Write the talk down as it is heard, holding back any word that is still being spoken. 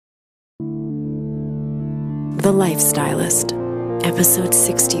The Lifestylist, Episode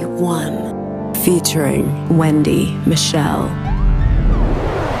 61, featuring Wendi Michelle.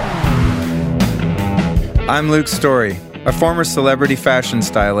 I'm Luke Story, a former celebrity fashion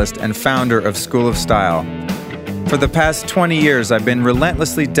stylist and founder of School of Style. For the past 20 years, I've been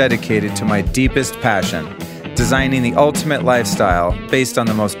relentlessly dedicated to my deepest passion, designing the ultimate lifestyle based on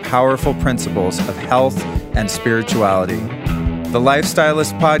the most powerful principles of health and spirituality. The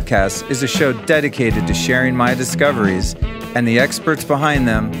Lifestylist Podcast is a show dedicated to sharing my discoveries and the experts behind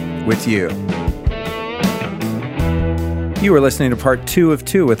them with you. You are listening to part 2 of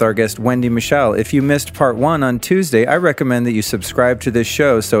 2 with our guest Wendi Michelle. If you missed part 1 on Tuesday, I recommend that you subscribe to this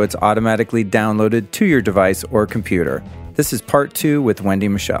show so it's automatically downloaded to your device or computer. This is part 2 with Wendi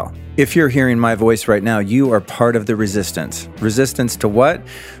Michelle. If you're hearing my voice right now, you are part of the resistance. Resistance to what?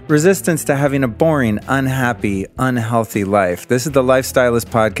 Resistance to having a boring, unhappy, unhealthy life. This is the Lifestylist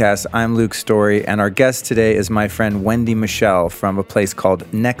Podcast. I'm Luke Story, and our guest today is my friend Wendi Michelle from a place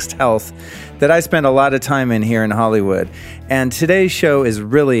called Next Health that I spend a lot of time in here in Hollywood. And today's show is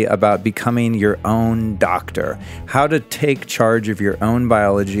really about becoming your own doctor, how to take charge of your own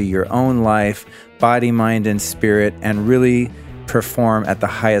biology, your own life, body, mind, and spirit, and really perform at the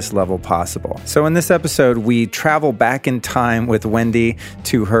highest level possible. So in this episode, we travel back in time with Wendi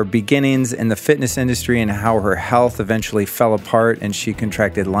to her beginnings in the fitness industry and how her health eventually fell apart and she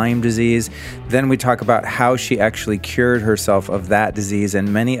contracted Lyme disease. Then we talk about how she actually cured herself of that disease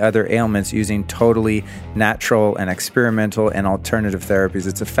and many other ailments using totally natural and experimental and alternative therapies.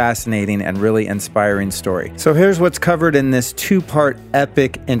 It's a fascinating and really inspiring story. So here's what's covered in this 2-part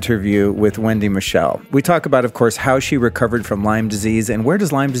epic interview with Wendi Michelle. We talk about, of course, how she recovered from Lyme disease and where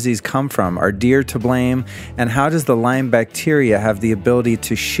does Lyme disease come from? Are deer to blame? And how does the Lyme bacteria have the ability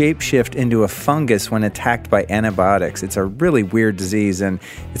to shapeshift into a fungus when attacked by antibiotics? It's a really weird disease, and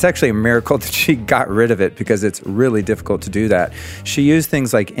it's actually a miracle that she got rid of it because it's really difficult to do that. She used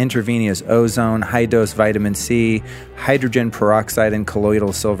things like intravenous ozone, high-dose vitamin C, hydrogen peroxide, and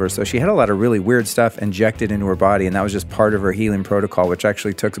colloidal silver. So she had a lot of really weird stuff injected into her body, and that was just part of her healing protocol, which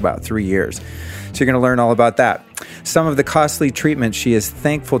actually took about 3 years. So you're going to learn all about that. Some of the costly treatments she is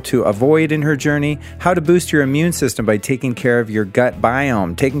thankful to avoid in her journey, how to boost your immune system by taking care of your gut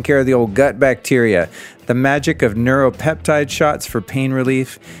biome, taking care of the old gut bacteria, the magic of neuropeptide shots for pain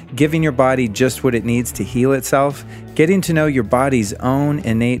relief, giving your body just what it needs to heal itself, getting to know your body's own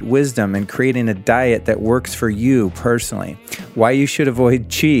innate wisdom and creating a diet that works for you personally, why you should avoid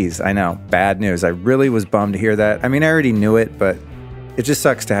cheese. I know, bad news. I really was bummed to hear that. I mean, I already knew it, but it just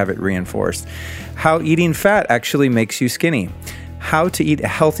sucks to have it reinforced. How eating fat actually makes you skinny. How to eat a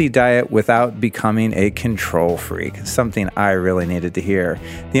healthy diet without becoming a control freak. Something I really needed to hear.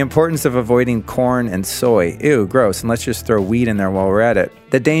 The importance of avoiding corn and soy. Ew, gross. And let's just throw wheat in there while we're at it.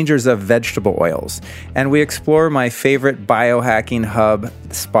 The dangers of vegetable oils. And we explore my favorite biohacking hub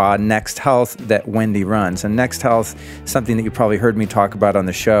spa, Next Health, that Wendi runs. And Next Health, something that you probably heard me talk about on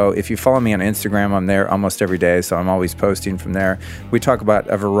the show. If you follow me on Instagram, I'm there almost every day, so I'm always posting from there. We talk about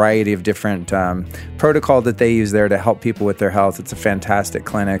a variety of different protocol that they use there to help people with their health. It's a fantastic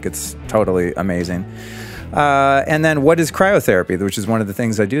clinic. It's totally amazing. And then what is cryotherapy, which is one of the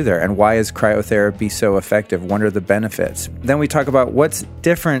things I do there, and why is cryotherapy so effective? What are the benefits? Then we talk about what's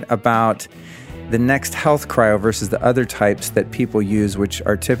different about the Next Health cryo versus the other types that people use, which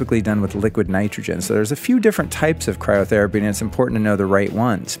are typically done with liquid nitrogen. So there's a few different types of cryotherapy, and it's important to know the right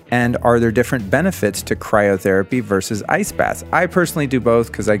ones. And are there different benefits to cryotherapy versus ice baths? I personally do both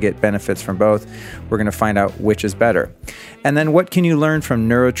because I get benefits from both. We're going to find out which is better. And then what can you learn from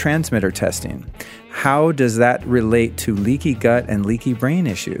neurotransmitter testing? How does that relate to leaky gut and leaky brain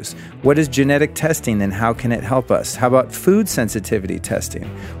issues? What is genetic testing and how can it help us? How about food sensitivity testing?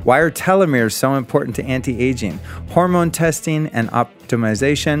 Why are telomeres so important to anti-aging? Hormone testing and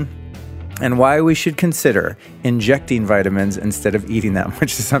optimization? And why we should consider injecting vitamins instead of eating them,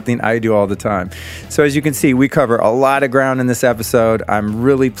 which is something I do all the time. So as you can see, we cover a lot of ground in this episode. I'm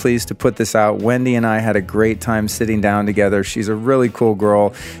really pleased to put this out. Wendi and I had a great time sitting down together. She's a really cool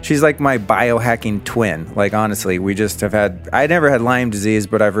girl. She's like my biohacking twin. Like, honestly, I never had Lyme disease,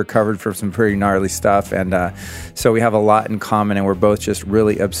 but I've recovered from some pretty gnarly stuff. And so we have a lot in common, and we're both just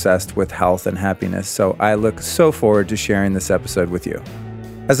really obsessed with health and happiness. So I look so forward to sharing this episode with you.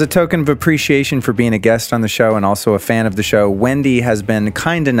 As a token of appreciation for being a guest on the show and also a fan of the show, Wendi has been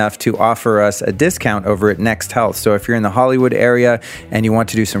kind enough to offer us a discount over at Next Health. So if you're in the Hollywood area and you want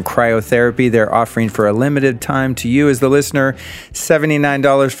to do some cryotherapy, they're offering for a limited time to you as the listener,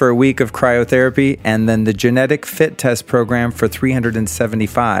 $79 for a week of cryotherapy, and then the genetic fit test program for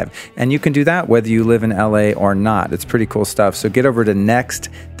 $375. And you can do that whether you live in LA or not. It's pretty cool stuff. So get over to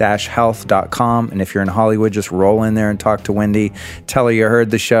next-health.com. And if you're in Hollywood, just roll in there and talk to Wendi. Tell her you heard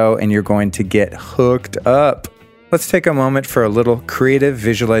the show and you're going to get hooked up. Let's take a moment for a little creative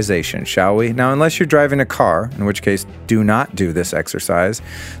visualization, shall we? Now, unless you're driving a car, in which case do not do this exercise,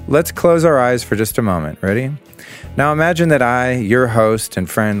 let's close our eyes for just a moment. Ready? Now imagine that I, your host and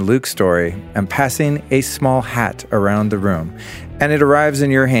friend Luke Story, am passing a small hat around the room, and it arrives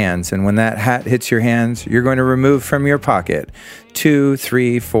in your hands, and when that hat hits your hands, you're going to remove from your pocket $2,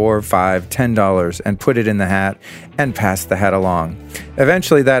 $3, $4, $5, $10 and put it in the hat and pass the hat along.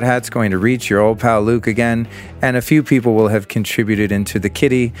 Eventually that hat's going to reach your old pal Luke again, and a few people will have contributed into the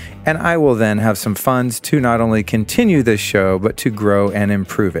kitty, and I will then have some funds to not only continue this show, but to grow and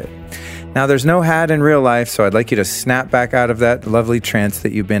improve it. Now, there's no hat in real life, so I'd like you to snap back out of that lovely trance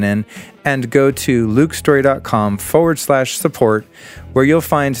that you've been in and go to lukestory.com/support, where you'll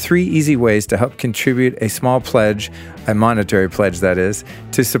find 3 easy ways to help contribute a small pledge, a monetary pledge that is,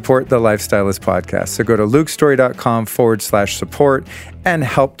 to support the Lifestylist podcast. So go to lukestory.com/support and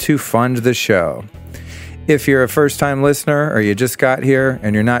help to fund the show. If you're a first-time listener or you just got here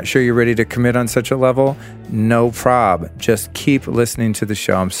and you're not sure you're ready to commit on such a level, no prob. Just keep listening to the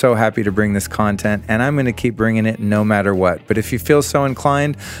show. I'm so happy to bring this content, and I'm going to keep bringing it no matter what. But if you feel so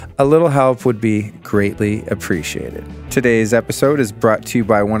inclined, a little help would be greatly appreciated. Today's episode is brought to you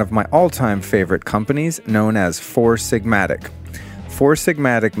by one of my all-time favorite companies, known as Four Sigmatic. Four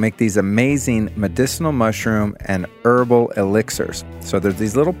Sigmatic make these amazing medicinal mushroom and herbal elixirs. So there's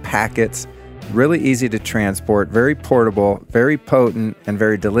these little packets, really easy to transport, very portable, very potent, and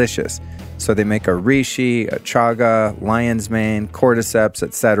very delicious. So they make a reishi, a chaga, lion's mane, cordyceps,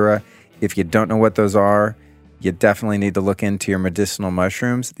 etc. If you don't know what those are, you definitely need to look into your medicinal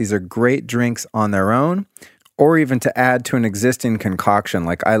mushrooms. These are great drinks on their own, or even to add to an existing concoction.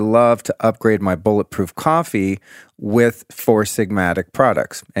 Like I love to upgrade my bulletproof coffee with Four Sigmatic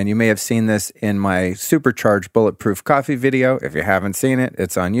products. And you may have seen this in my supercharged bulletproof coffee video. If you haven't seen it,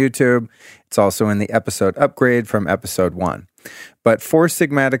 it's on YouTube. It's also in the episode upgrade from episode 1. But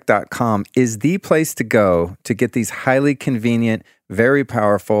foursigmatic.com is the place to go to get these highly convenient, very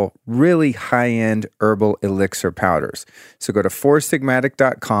powerful, really high-end herbal elixir powders. So go to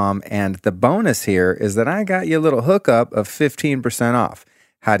foursigmatic.com, and the bonus here is that I got you a little hookup of 15% off.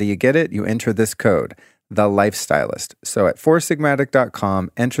 How do you get it? You enter this code, The Lifestylist. So at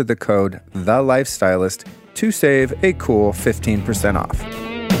foursigmatic.com, enter the code The Lifestylist to save a cool 15% off.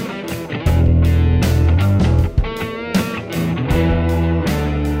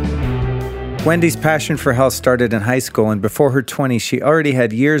 Wendi's passion for health started in high school, and before her 20s, she already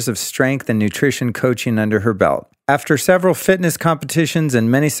had years of strength and nutrition coaching under her belt. After several fitness competitions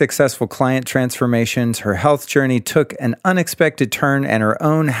and many successful client transformations, her health journey took an unexpected turn and her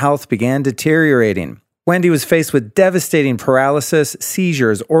own health began deteriorating. Wendi was faced with devastating paralysis,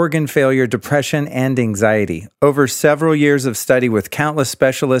 seizures, organ failure, depression, and anxiety. Over several years of study with countless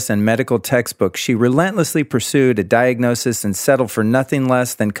specialists and medical textbooks, she relentlessly pursued a diagnosis and settled for nothing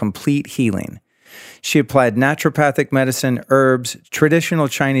less than complete healing. She applied naturopathic medicine, herbs, traditional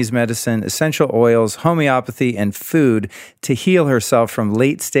Chinese medicine, essential oils, homeopathy, and food to heal herself from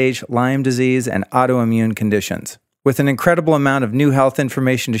late-stage Lyme disease and autoimmune conditions. With an incredible amount of new health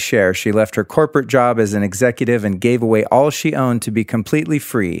information to share, she left her corporate job as an executive and gave away all she owned to be completely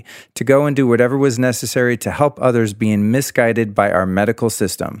free, to go and do whatever was necessary to help others being misguided by our medical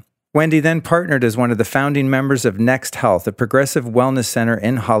system. Wendi then partnered as one of the founding members of Next Health, a progressive wellness center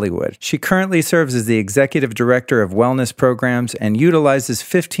in Hollywood. She currently serves as the executive director of wellness programs and utilizes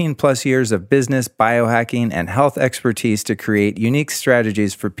 15-plus years of business, biohacking, and health expertise to create unique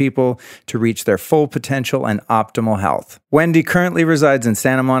strategies for people to reach their full potential and optimal health. Wendi currently resides in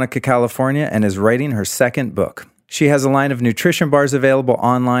Santa Monica, California, and is writing her second book. She has a line of nutrition bars available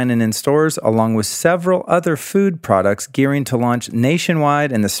online and in stores, along with several other food products gearing to launch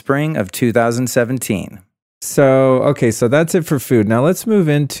nationwide in the spring of 2017. So that's it for food. Now let's move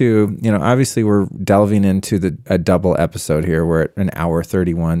into, obviously we're delving into a double episode here. We're at an hour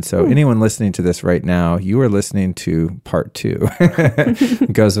 31. So anyone listening to this right now, you are listening to part 2.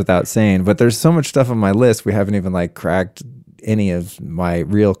 It goes without saying, but there's so much stuff on my list. We haven't even cracked any of my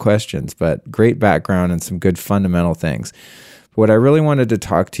real questions, but great background and some good fundamental things. What I really wanted to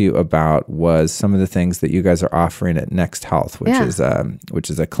talk to you about was some of the things that you guys are offering at Next Health, which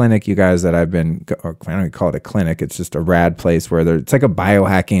is a clinic, you guys, that I've been, or I don't even call it a clinic. It's just a rad place where it's like a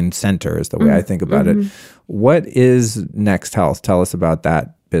biohacking center is the way I think about it. What is Next Health? Tell us about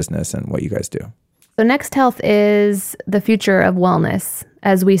that business and what you guys do. So Next Health is the future of wellness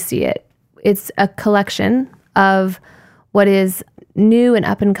as we see it. It's a collection of what is new and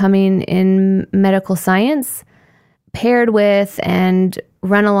up and coming in medical science, paired with and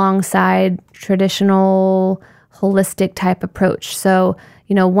run alongside traditional holistic type approach. So,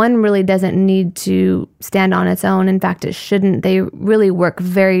 one really doesn't need to stand on its own. In fact, it shouldn't. They really work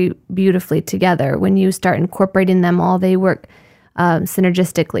very beautifully together. When you start incorporating them all, they work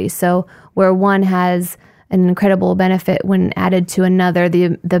synergistically. So where one has an incredible benefit when added to another,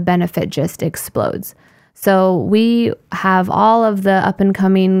 the benefit just explodes. So we have all of the up and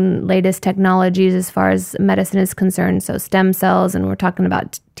coming latest technologies as far as medicine is concerned. So stem cells, and we're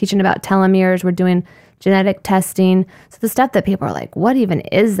teaching about telomeres. We're doing genetic testing. So the stuff that people are like, what even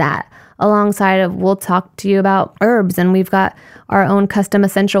is that? Alongside of, we'll talk to you about herbs, and we've got our own custom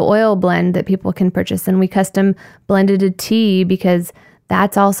essential oil blend that people can purchase, and we custom blended a tea because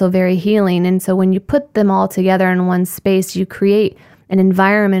that's also very healing. And so when you put them all together in one space, you create an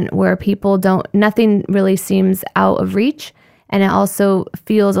environment where nothing really seems out of reach. And it also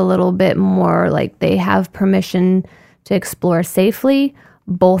feels a little bit more like they have permission to explore safely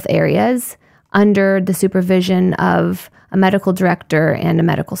both areas under the supervision of a medical director and a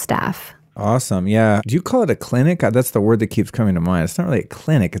medical staff. Awesome. Yeah. Do you call it a clinic? That's the word that keeps coming to mind. It's not really a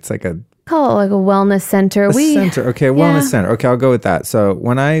clinic. It's like call it like a wellness center. Center. Okay. Wellness center. Okay. I'll go with that. So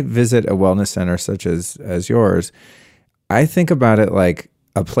when I visit a wellness center such as yours, I think about it like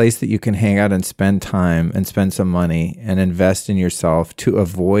a place that you can hang out and spend time and spend some money and invest in yourself to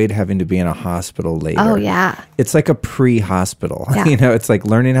avoid having to be in a hospital later. Oh, yeah. It's like a pre-hospital. Yeah. It's like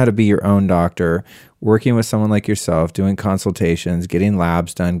learning how to be your own doctor, working with someone like yourself, doing consultations, getting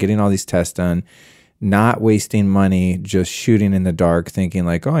labs done, getting all these tests done, not wasting money, just shooting in the dark, thinking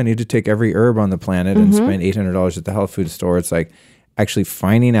like, oh, I need to take every herb on the planet and spend $800 at the health food store. It's like actually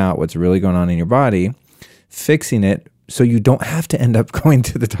finding out what's really going on in your body, fixing it, so you don't have to end up going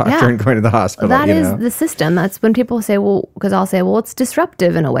to the doctor and going to the hospital. That is the system. That's when people say, because I'll say, it's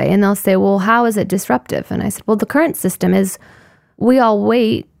disruptive in a way. And they'll say, how is it disruptive? And I said, the current system is we all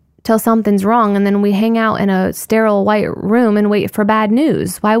wait till something's wrong, and then we hang out in a sterile white room and wait for bad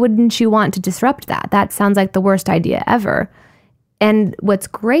news. Why wouldn't you want to disrupt that? That sounds like the worst idea ever. And what's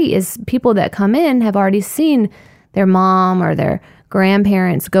great is people that come in have already seen their mom or their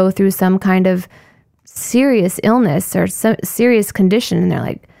grandparents go through some kind of serious illness or some serious condition, and they're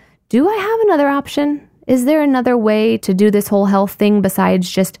like, do I have another option? Is there another way to do this whole health thing besides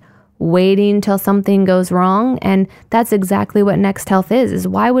just waiting till something goes wrong? And that's exactly what Next Health is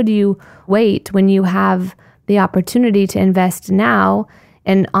why would you wait when you have the opportunity to invest now,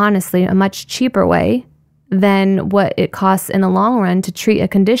 and honestly a much cheaper way than what it costs in the long run to treat a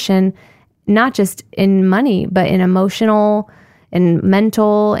condition, not just in money but in emotional and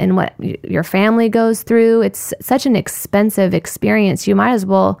mental, and what your family goes through. It's such an expensive experience. You might as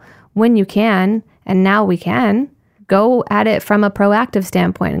well, when you can, and now we can, go at it from a proactive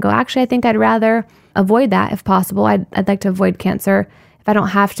standpoint and go, actually, I think I'd rather avoid that if possible. I'd like to avoid cancer. If I don't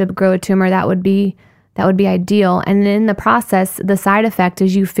have to grow a tumor, that would be ideal. And in the process, the side effect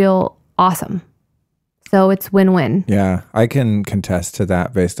is you feel awesome. So it's win-win. Yeah, I can contest to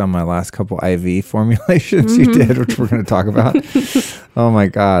that based on my last couple IV formulations you did, which we're going to talk about. Oh my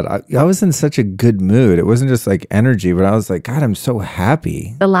God. I was in such a good mood. It wasn't just like energy, but I was like, God, I'm so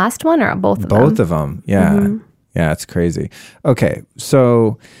happy. The last one or both of them? Both of them. Yeah. Yeah, it's crazy. Okay,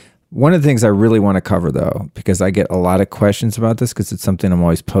 so one of the things I really want to cover, though, because I get a lot of questions about this, because it's something I'm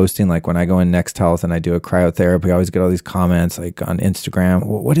always posting. Like when I go in Next Health and I do a cryotherapy, I always get all these comments like on Instagram.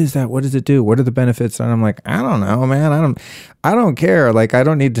 What is that? What does it do? What are the benefits? And I'm like, I don't know, man. I don't care. Like, I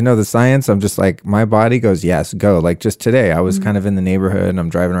don't need to know the science. I'm just like, my body goes, yes, go. Like just today, I was kind of in the neighborhood and I'm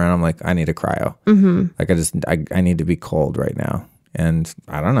driving around. I'm like, I need a cryo. Like I need to be cold right now. And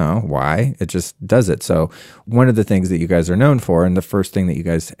I don't know why, it just does it. So one of the things that you guys are known for, and the first thing that you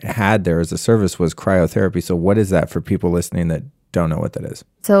guys had there as a service, was cryotherapy. So what is that for people listening that don't know what that is?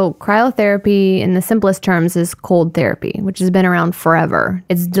 So cryotherapy, in the simplest terms, is cold therapy, which has been around forever.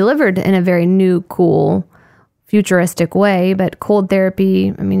 It's delivered in a very new, cool, futuristic way, but cold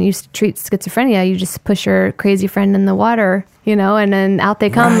therapy, I mean, you used to treat schizophrenia, you just push your crazy friend in the water, and then out they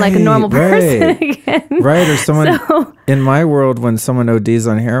come like a normal person again. Right, or someone, in my world, when someone ODs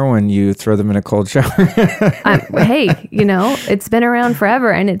on heroin, you throw them in a cold shower. Hey, it's been around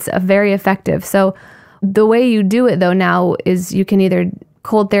forever and it's very effective. So The way you do it though now is you can either,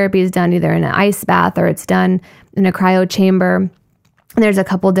 cold therapy is done either in an ice bath or it's done in a cryo chamber. There's a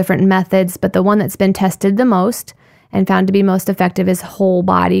couple different methods, but the one that's been tested the most and found to be most effective is whole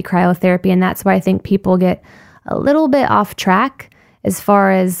body cryotherapy. And that's why I think people get a little bit off track as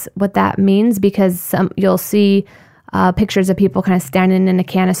far as what that means, because you'll see pictures of people kind of standing in a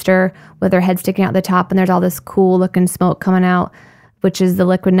canister with their head sticking out the top, and there's all this cool looking smoke coming out, which is the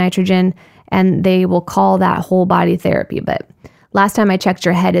liquid nitrogen, and they will call that whole body therapy. But last time I checked,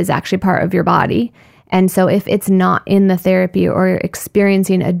 your head is actually part of your body. And so if it's not in the therapy or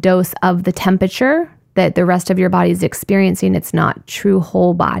experiencing a dose of the temperature that the rest of your body is experiencing, it's not true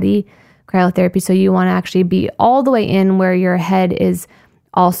whole body cryotherapy. So you want to actually be all the way in where your head is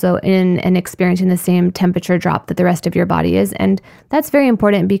also in and experiencing the same temperature drop that the rest of your body is. And that's very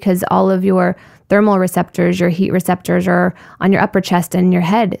important because all of your thermal receptors, your heat receptors are on your upper chest and your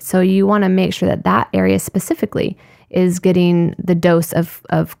head. So you want to make sure that that area specifically is getting the dose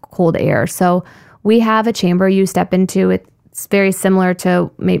of cold air. So we have a chamber you step into. It's very similar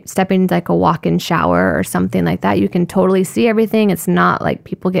to maybe stepping into like a walk-in shower or something like that. You can totally see everything. It's not like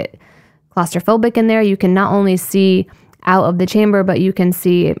people get claustrophobic in there. You can not only see out of the chamber, but you can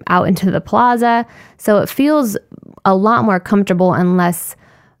see out into the plaza. So it feels a lot more comfortable and less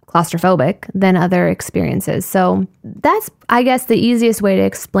claustrophobic than other experiences. So that's, I guess, the easiest way to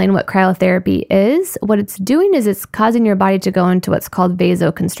explain what cryotherapy is. What it's doing is it's causing your body to go into what's called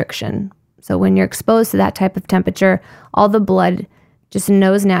vasoconstriction. So when you're exposed to that type of temperature, all the blood just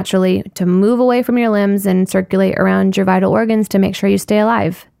knows naturally to move away from your limbs and circulate around your vital organs to make sure you stay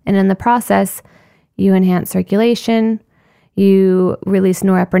alive. And in the process, you enhance circulation, you release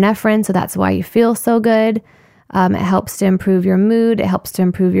norepinephrine, so that's why you feel so good. It helps to improve your mood. It helps to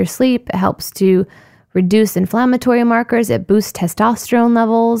improve your sleep. It helps to reduce inflammatory markers. It boosts testosterone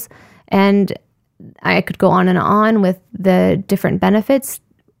levels. And I could go on and with the different benefits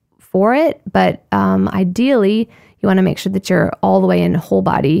for it. But ideally, you want to make sure that you're all the way in whole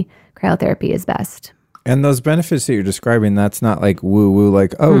body cryotherapy is best. And those benefits that you're describing, that's not like woo-woo,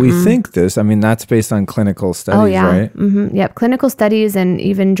 like, we think this. I mean, that's based on clinical studies, right? Mm-hmm. Yep, clinical studies and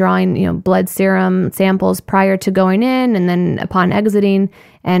even drawing, blood serum samples prior to going in and then upon exiting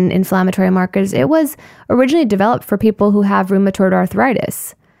and inflammatory markers. It was originally developed for people who have rheumatoid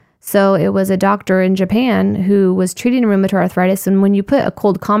arthritis. So it was a doctor in Japan who was treating rheumatoid arthritis. And when you put a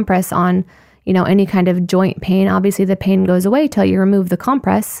cold compress on, any kind of joint pain, obviously the pain goes away till you remove the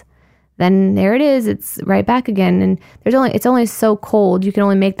compress. Then there it is. It's right back again. And it's only so cold. You can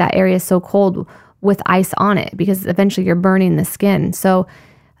only make that area so cold with ice on it because eventually you're burning the skin. So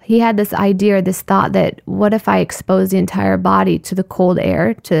he had this idea, this thought that what if I expose the entire body to the cold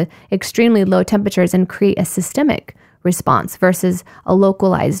air, to extremely low temperatures and create a systemic response versus a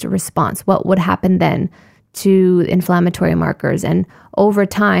localized response? What would happen then to inflammatory markers? And over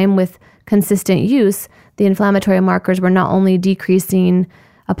time, with consistent use, the inflammatory markers were not only decreasing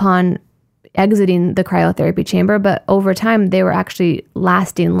upon exiting the cryotherapy chamber, but over time they were actually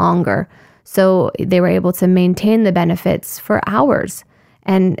lasting longer. So they were able to maintain the benefits for hours.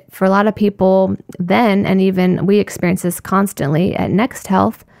 And for a lot of people then, and even we experience this constantly at Next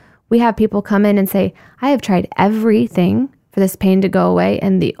Health, we have people come in and say, I have tried everything for this pain to go away,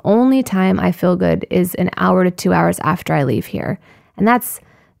 and the only time I feel good is an hour to 2 hours after I leave here. And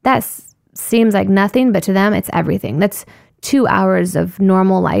that seems like nothing, but to them it's everything. That's 2 hours of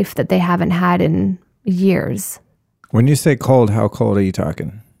normal life that they haven't had in years. When you say cold, how cold are you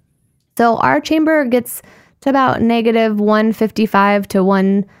talking? So our chamber gets to about negative 155 to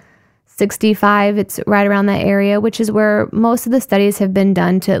 165. It's right around that area, which is where most of the studies have been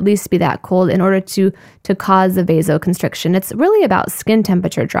done to at least be that cold in order to cause the vasoconstriction. It's really about skin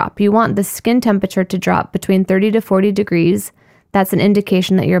temperature drop. You want the skin temperature to drop between 30 to 40 degrees. That's an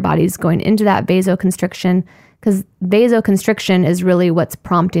indication that your body's going into that vasoconstriction, because vasoconstriction is really what's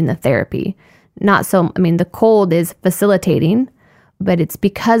prompting the therapy. The cold is facilitating, but it's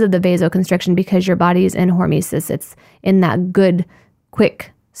because of the vasoconstriction, because your body is in hormesis. It's in that good,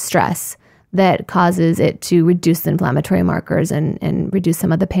 quick stress that causes it to reduce the inflammatory markers and reduce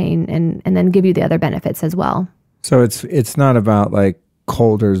some of the pain and then give you the other benefits as well. So it's not about like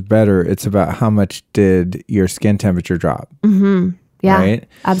colder is better. It's about how much did your skin temperature drop. Mm-hmm. Yeah, right?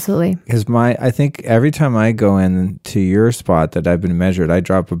 Absolutely. Because I think every time I go in to your spot that I've been measured, I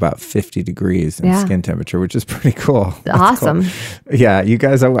drop about 50 degrees in skin temperature, which is pretty cool. That's awesome. Cool. Yeah, you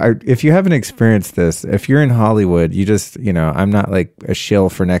guys, if you haven't experienced this, if you're in Hollywood, you just, I'm not like a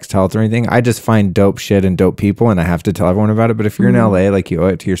shill for Next Health or anything. I just find dope shit and dope people, and I have to tell everyone about it. But if you're in LA, like you owe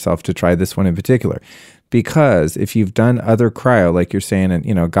it to yourself to try this one in particular. Because if you've done other cryo, like you're saying, and,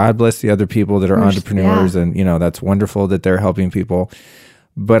 you know, God bless the other people that are entrepreneurs and, you know, that's wonderful that they're helping people.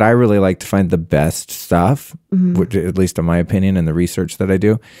 But I really like to find the best stuff, which, at least in my opinion, and the research that I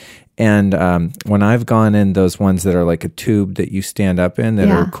do. And when I've gone in those ones that are like a tube that you stand up in that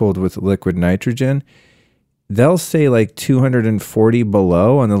are cooled with liquid nitrogen, they'll say like 240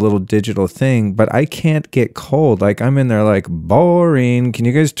 below on the little digital thing, but I can't get cold. Like I'm in there like, boring. Can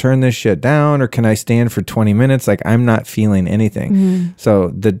you guys turn this shit down? Or can I stand for 20 minutes? Like I'm not feeling anything. So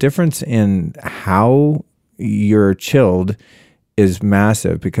the difference in how you're chilled is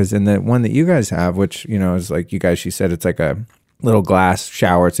massive, because in the one that you guys have, which, you know, is like you guys, she said it's like a little glass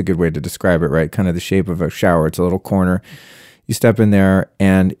shower. It's a good way to describe it, right? Kind of the shape of a shower. It's a little corner. You step in there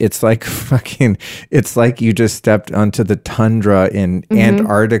and it's like it's like you just stepped onto the tundra in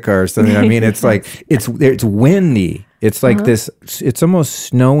Antarctica or something. I mean, it's like, it's windy. It's like this, it's almost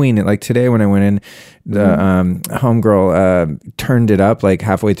snowing. Like today when I went in, the homegirl turned it up like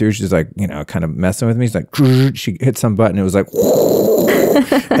halfway through. She's like, you know, kind of messing with me. She's like, she hit some button. It was like,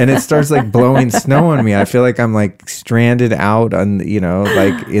 and it starts like blowing snow on me. I feel like I'm like stranded out on, you know,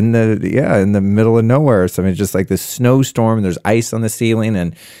 like in the middle of nowhere or something. Just like this snowstorm, and there's ice on the ceiling,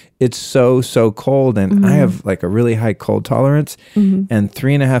 and it's so cold. And I have like a really high cold tolerance, and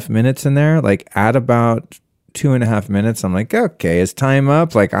 3.5 minutes in there, like at about 2.5 minutes, I'm like, okay, is time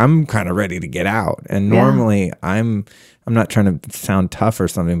up? Like I'm kind of ready to get out. And normally I'm not trying to sound tough or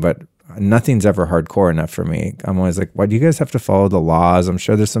something, but nothing's ever hardcore enough for me. I'm always like, why do you guys have to follow the laws? I'm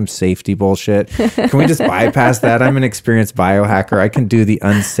sure there's some safety bullshit. Can we just bypass that? I'm an experienced biohacker. I can do the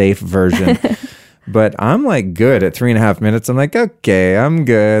unsafe version. But I'm like good at 3.5 minutes. I'm like, okay, I'm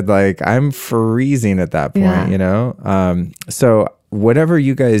good. Like I'm freezing at that point, you know? So whatever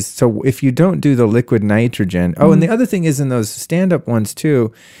you guys, so if you don't do the liquid nitrogen, and the other thing is in those stand-up ones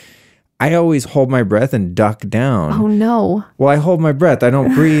too, I always hold my breath and duck down. Oh, no. Well, I hold my breath. I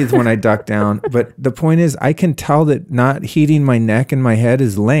don't breathe when I duck down. But the point is, I can tell that not heating my neck and my head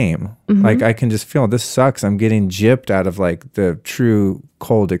is lame. Like, I can just feel, this sucks. I'm getting gypped out of, like, the true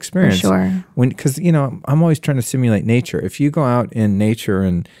cold experience. For sure. Because, you know, I'm always trying to simulate nature. If you go out in nature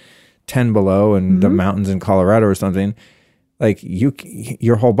and 10 below in the mountains in Colorado or something, like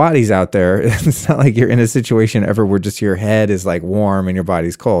your whole body's out there. It's not like you're in a situation ever where just your head is like warm and your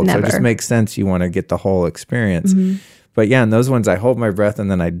body's cold. Never. So it just makes sense. You want to get the whole experience. But yeah, in those ones, I hold my breath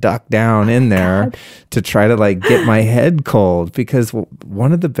and then I duck down in there to try to like get my head cold. Because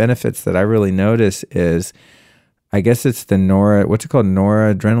one of the benefits that I really notice is, I guess it's the what's it called?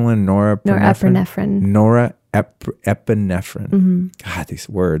 Noradrenaline, norepinephrine. Norepinephrine. God, these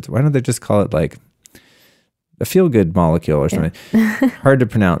words. Why don't they just call it like a feel-good molecule or something? Hard to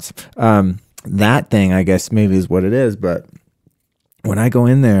pronounce. That thing, I guess, maybe is what it is. But when I go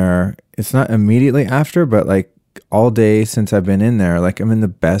in there, it's not immediately after, but like all day since I've been in there, like I'm in the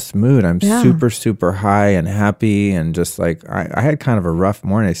best mood. I'm super, super high and happy. And just like, I had kind of a rough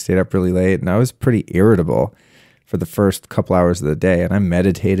morning. I stayed up really late and I was pretty irritable for the first couple hours of the day. And I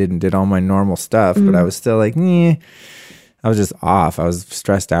meditated and did all my normal stuff, but I was still like, I was just off. I was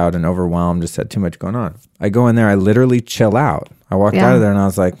stressed out and overwhelmed, just had too much going on. I go in there, I literally chill out. I walked out of there and I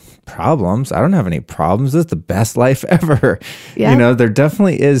was like, problems? I don't have any problems. This is the best life ever. You know, there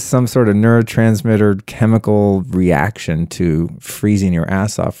definitely is some sort of neurotransmitter chemical reaction to freezing your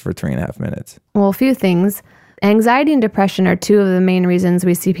ass off for 3.5 minutes. Well, a few things. Anxiety and depression are two of the main reasons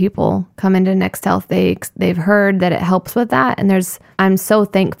we see people come into Next Health. They've heard that it helps with that. And I'm so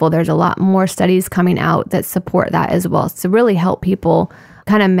thankful there's a lot more studies coming out that support that as well. To really help people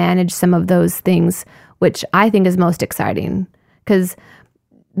kind of manage some of those things, which I think is most exciting. Because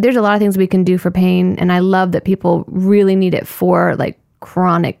there's a lot of things we can do for pain. And I love that people really need it for like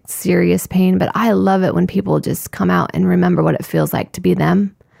chronic, serious pain. But I love it when people just come out and remember what it feels like to be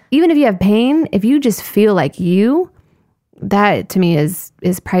them. Even if you have pain, if you just feel like you, that to me is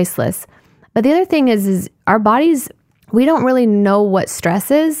priceless. But the other thing is our bodies, we don't really know what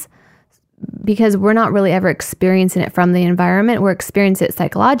stress is because we're not really ever experiencing it from the environment. We're experiencing it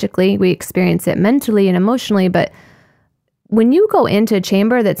psychologically. We experience it mentally and emotionally. But when you go into a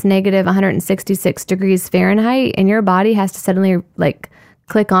chamber that's negative 166 degrees Fahrenheit and your body has to suddenly like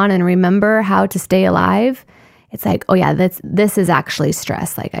click on and remember how to stay alive, it's like, oh yeah, this is actually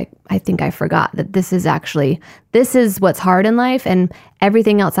stress. Like I think I forgot that this is what's hard in life, and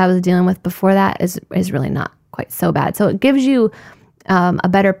everything else I was dealing with before that is really not quite so bad. So it gives you a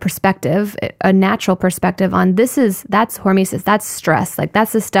better perspective, a natural perspective on that's hormesis, that's stress. Like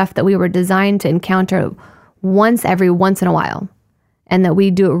that's the stuff that we were designed to encounter once in a while, and that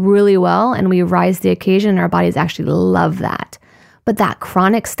we do it really well and we rise to the occasion and our bodies actually love that. But that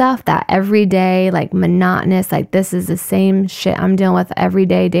chronic stuff, that everyday, like monotonous, like this is the same shit I'm dealing with every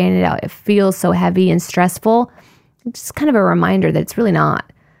day, day in and out. It feels so heavy and stressful. It's just kind of a reminder that it's really not.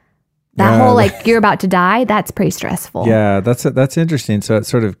 That whole like you're about to die, that's pretty stressful. Yeah, that's interesting. So it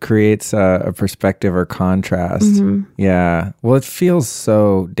sort of creates a perspective or contrast. Mm-hmm. Yeah. Well, it feels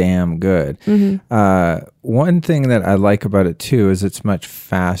so damn good. Mm-hmm. One thing that I like about it too is it's much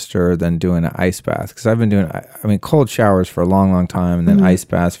faster than doing an ice bath. Because I've been doing, cold showers for a long, long time, and then mm-hmm. ice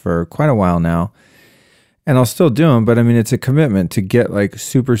baths for quite a while now. And I'll still do them, but it's a commitment to get like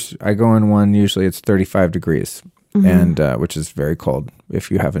super. I go in one, usually it's 35 degrees, mm-hmm. and which is very cold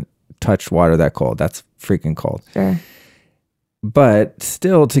if you haven't touched water that cold. That's freaking cold. Sure. But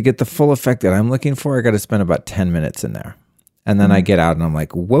still, to get the full effect that I'm looking for, I got to spend about 10 minutes in there. And then I get out and I'm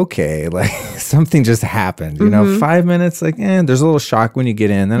like, okay, like something just happened. You know, 5 minutes, like, there's a little shock when you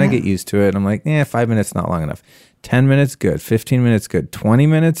get in. Then I get used to it. I'm like, 5 minutes, not long enough. 10 minutes, good. 15 minutes, good. 20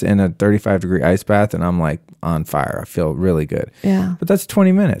 minutes in a 35-degree ice bath, and I'm like on fire. I feel really good. Yeah. But that's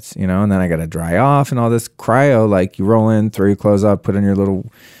 20 minutes, and then I got to dry off and all this cryo. Like you roll in, throw your clothes up, put on your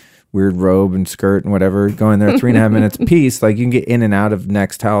little weird robe and skirt and whatever, go in there 3.5 minutes piece. Like you can get in and out of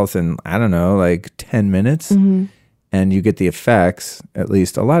Next Health in, I don't know, like 10 minutes. Mm-hmm. And you get the effects, at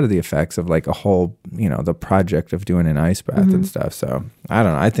least a lot of the effects of like a whole, the project of doing an ice bath and stuff. So I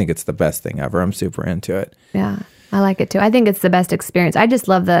don't know. I think it's the best thing ever. I'm super into it. Yeah, I like it too. I think it's the best experience. I just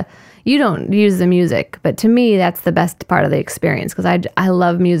love you don't use the music, but to me, that's the best part of the experience because I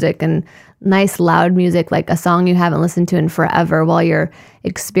love music and nice loud music, like a song you haven't listened to in forever while you're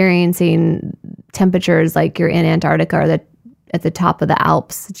experiencing temperatures like you're in Antarctica or at the top of the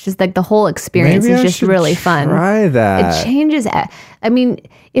Alps. It's just like the whole experience is just really fun. Try that. It changes.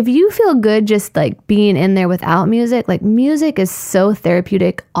 If you feel good just like being in there without music, like music is so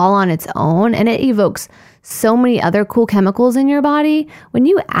therapeutic all on its own, and it evokes so many other cool chemicals in your body. When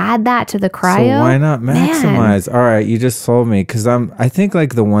you add that to the cryo, so why not maximize? All right, you just sold me because I think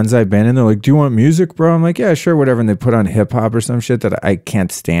like the ones I've been in, they're like, "Do you want music, bro?" I'm like, "Yeah, sure, whatever." And they put on hip hop or some shit that I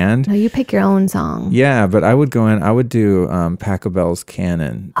can't stand. No, you pick your own song. Yeah, but I would go in. I would do Pachelbel's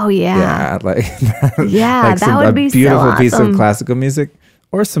Canon. Oh yeah, like yeah, like that would be a beautiful so awesome. Piece of classical music.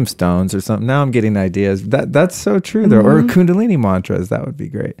 Or some Stones or something. Now I'm getting ideas. That's so true though. Or Kundalini mantras. That would be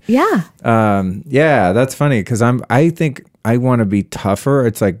great. Yeah. Yeah, that's funny because I think I want to be tougher.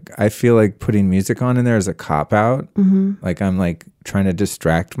 It's like I feel like putting music on in there is a cop out. Mm-hmm. Like I'm like trying to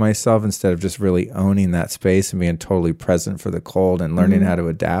distract myself instead of just really owning that space and being totally present for the cold and learning how to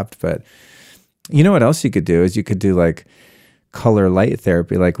adapt. But you know what else you could do is you could do like color light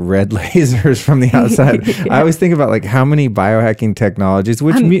therapy, like red lasers from the outside. Yeah. I always think about like how many biohacking technologies,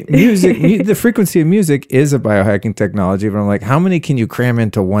 which music, the frequency of music is a biohacking technology, but I'm like, how many can you cram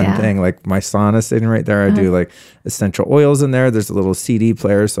into one thing? Like my sauna sitting right there, I do like essential oils in there. There's a little CD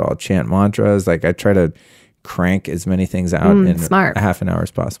player, so I'll chant mantras. Like I try to crank as many things out in a half an hour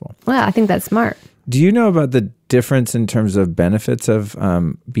as possible. Well, I think that's smart. Do you know about the difference in terms of benefits of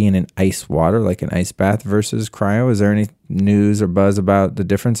being in ice water, like an ice bath versus cryo? Is there any news or buzz about the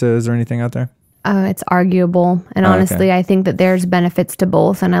differences or anything out there? It's arguable. And honestly, I think that there's benefits to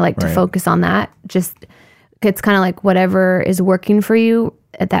both. And I like to focus on that. Just it's kind of like whatever is working for you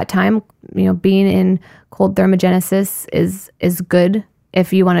at that time. Being in cold thermogenesis is good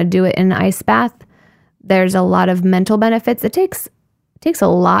if you want to do it in an ice bath. There's a lot of mental benefits. It takes a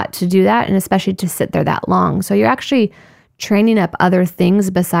lot to do that, and especially to sit there that long. So you're actually training up other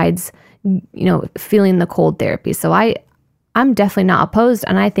things besides, feeling the cold therapy. So I'm definitely not opposed,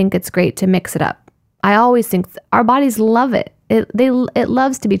 and I think it's great to mix it up. I always think our bodies love it. It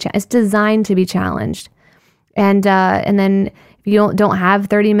loves to be. It's designed to be challenged, and then if you don't have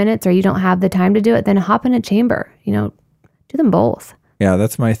 30 minutes or you don't have the time to do it, then hop in a chamber. Do them both. Yeah,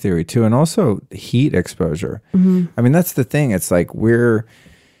 that's my theory too. And also heat exposure. Mm-hmm. That's the thing. It's like we're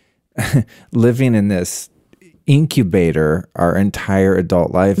living in this incubator our entire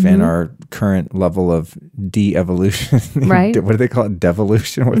adult life and our current level of de-evolution. Right. What do they call it?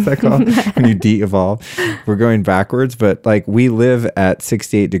 Devolution? What's that called? When you de-evolve. We're going backwards, but like we live at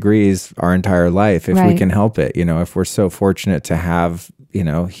 68 degrees our entire life if we can help it. If we're so fortunate to have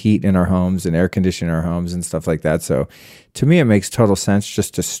heat in our homes and air conditioning in our homes and stuff like that. So to me, it makes total sense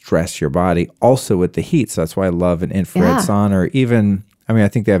just to stress your body also with the heat. So that's why I love an infrared sauna, or even, I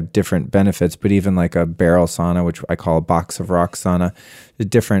think they have different benefits, but even like a barrel sauna, which I call a box of rocks sauna, a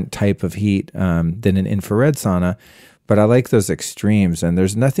different type of heat than an infrared sauna. But I like those extremes, and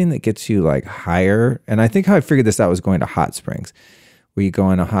there's nothing that gets you like higher. And I think how I figured this out was going to hot springs. Where you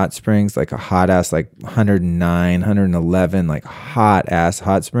go into hot springs, like a hot ass, like 109, 111, like hot ass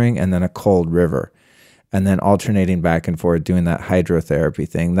hot spring, and then a cold river. and then alternating back and forth, doing that hydrotherapy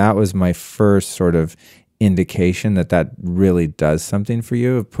thing. That was my first sort of indication that really does something for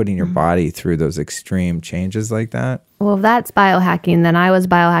you, of putting your body through those extreme changes like that. Well, if that's biohacking, then I was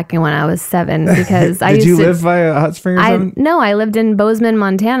biohacking when I was 7 because Did you live by a hot spring or something? No, I lived in Bozeman,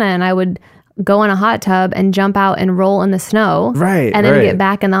 Montana, and I would go in a hot tub and jump out and roll in the snow. Right. And then get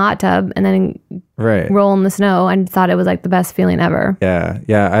back in the hot tub and then roll in the snow, and thought it was like the best feeling ever. Yeah.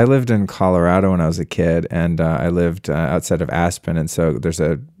 Yeah. I lived in Colorado when I was a kid, and I lived outside of Aspen. And so there's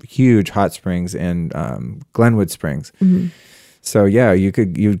a huge hot springs in Glenwood Springs. Mm-hmm. So yeah,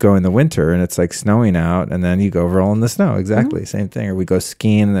 you'd go in the winter and it's like snowing out, and then you go roll in the snow. Exactly. Same thing. Or we go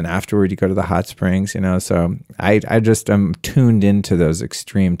skiing, and then afterward you go to the hot springs, you know. So I just am tuned into those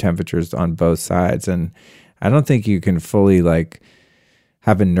extreme temperatures on both sides. And I don't think you can fully like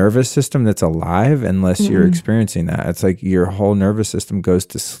have a nervous system that's alive unless you're experiencing that. It's like your whole nervous system goes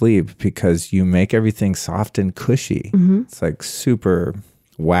to sleep because you make everything soft and cushy. Mm-hmm. It's like super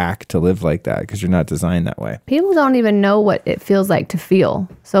whack to live like that because you're not designed that way. People don't even know what it feels like to feel.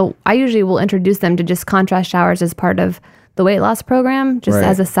 So I usually will introduce them to just contrast showers as part of the weight loss program, just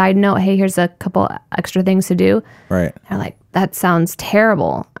as a side note. Hey, here's a couple extra things to do. Right. They're like, that sounds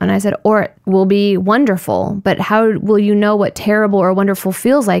terrible. And I said, or it will be wonderful. But how will you know what terrible or wonderful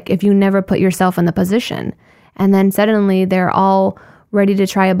feels like if you never put yourself in the position? And then suddenly they're all ready to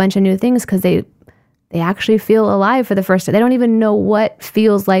try a bunch of new things because they actually feel alive for the first time. They don't even know what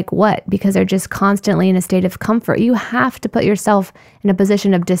feels like what because they're just constantly in a state of comfort. You have to put yourself in a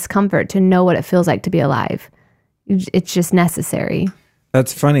position of discomfort to know what it feels like to be alive. It's just necessary.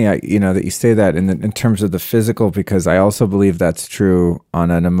 That's funny, that you say that in terms of the physical, because I also believe that's true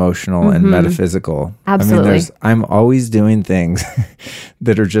on an emotional and metaphysical. Absolutely. I mean, I'm always doing things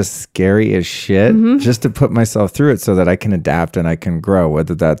that are just scary as shit just to put myself through it so that I can adapt and I can grow,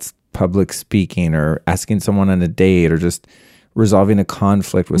 whether that's public speaking or asking someone on a date or just resolving a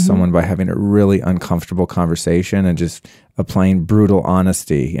conflict with someone by having a really uncomfortable conversation and just applying brutal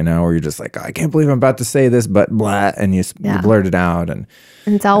honesty, where you're just like, oh, I can't believe I'm about to say this, but blah, and you blurt it out. And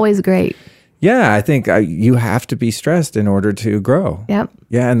it's always great. Yeah, I think you have to be stressed in order to grow. Yep.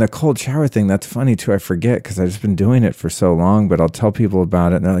 Yeah, and the cold shower thing, that's funny too. I forget because I've just been doing it for so long, but I'll tell people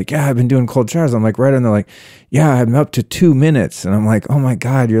about it and they're like, yeah, I've been doing cold showers. I'm like, right. And they're like, yeah, I'm up to 2 minutes. And I'm like, oh my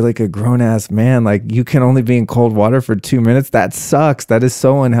God, you're like a grown ass man. Like you can only be in cold water for 2 minutes. That sucks. That is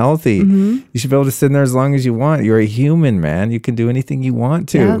so unhealthy. You should be able to sit in there as long as you want. You're a human, man. You can do anything you want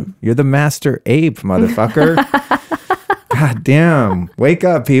to. Yep. You're the master ape, motherfucker. God damn. Wake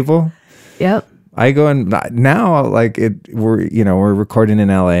up, people. Yep. I go in now, like we're recording in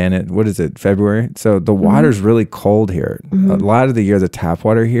LA and what is it, February? So the water's really cold here. A lot of the year, the tap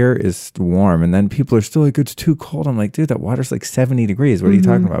water here is warm. And then people are still like, it's too cold. I'm like, dude, that water's like 70 degrees. What are you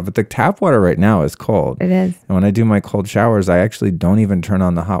talking about? But the tap water right now is cold. It is. And when I do my cold showers, I actually don't even turn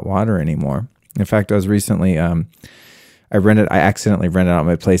on the hot water anymore. In fact, I was recently, I accidentally rented out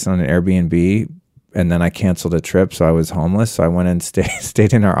my place on an Airbnb. And then I canceled a trip, so I was homeless. So I went and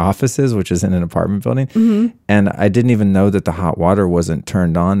stayed in our offices, which is in an apartment building. And I didn't even know that the hot water wasn't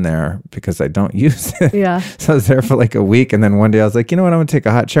turned on there because I don't use it. Yeah. So I was there for like a week. And then one day I was like, you know what? I'm going to take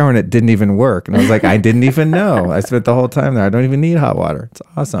a hot shower. And it didn't even work. And I was like, I didn't even know. I spent the whole time there. I don't even need hot water. It's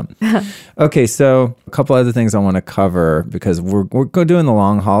awesome. Okay, so a couple other things I want to cover because we're doing the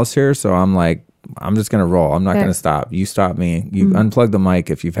long hauls here. So I'm like, I'm just going to roll. I'm not going to stop. You stop me. You unplug the mic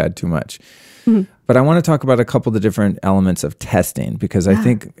if you've had too much. But I want to talk about a couple of the different elements of testing because I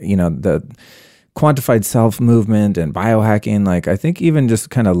think, the quantified self movement and biohacking, like I think even just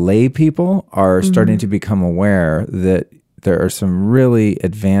kind of lay people are starting to become aware that there are some really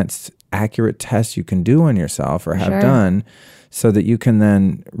advanced, accurate tests you can do on yourself or have done so that you can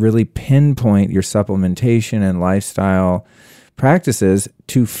then really pinpoint your supplementation and lifestyle practices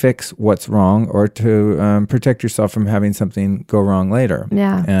to fix what's wrong or to protect yourself from having something go wrong later.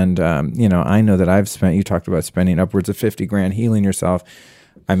 Yeah. And, I know that you talked about spending upwards of $50,000 healing yourself.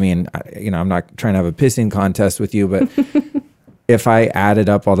 I mean, I'm not trying to have a pissing contest with you, but if I added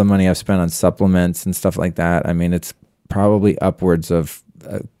up all the money I've spent on supplements and stuff like that, I mean, it's probably upwards of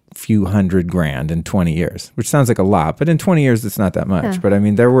a few $100,000 in 20 years, which sounds like a lot, but in 20 years, it's not that much. Yeah. But I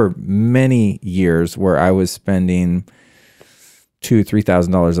mean, there were many years where I was spending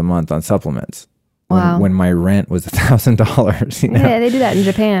 $2,000-$3,000 a month on supplements. Wow. when my rent was $1,000. Yeah, they do that in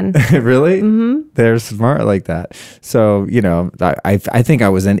Japan. Really? Mm-hmm. They're smart like that. So, I think I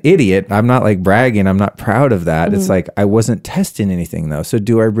was an idiot. I'm not like bragging. I'm not proud of that. It's like I wasn't testing anything though. So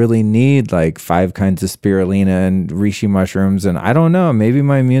do I really need like 5 kinds of spirulina and reishi mushrooms? And I don't know. Maybe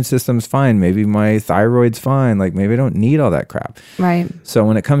my immune system's fine. Maybe my thyroid's fine. Like maybe I don't need all that crap. Right. So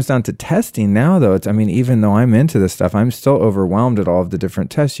when it comes down to testing now though, even though I'm into this stuff, I'm still overwhelmed at all of the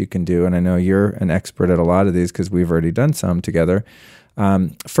different tests you can do. And I know you're an expert at a lot of these because we've already done some together.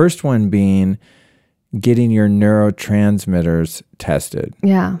 First one being getting your neurotransmitters tested.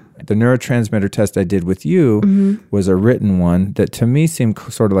 Yeah. The neurotransmitter test I did with you was a written one that to me seemed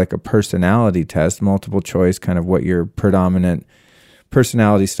sort of like a personality test, multiple choice, kind of what your predominant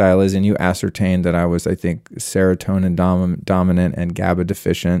personality style is. And you ascertained that I was, I think, serotonin dominant and GABA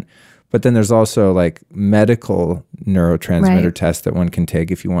deficient. But then there's also like medical neurotransmitter tests that one can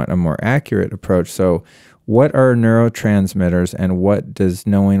take if you want a more accurate approach. So what are neurotransmitters and what does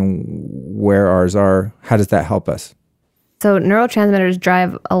knowing where ours are, how does that help us? So neurotransmitters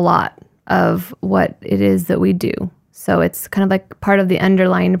drive a lot of what it is that we do. So it's kind of like part of the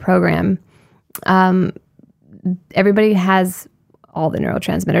underlying program. Everybody has all the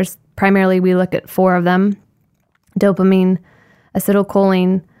neurotransmitters. Primarily, we look at 4 of them: dopamine,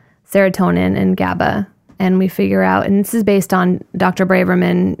 acetylcholine, serotonin, and GABA. And we figure out, and this is based on Dr.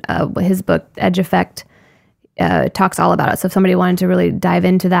 Braverman, his book, Edge Effect, talks all about it. So if somebody wanted to really dive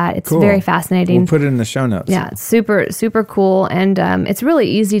into that, it's very fascinating. We'll put it in the show notes. Yeah, it's super, super cool. And it's really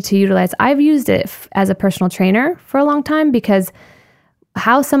easy to utilize. I've used it as a personal trainer for a long time because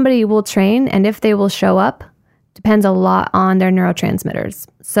how somebody will train and if they will show up depends a lot on their neurotransmitters.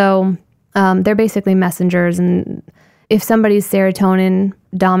 So they're basically messengers. And if somebody's serotonin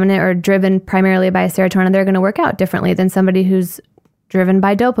dominant or driven primarily by serotonin, they're going to work out differently than somebody who's driven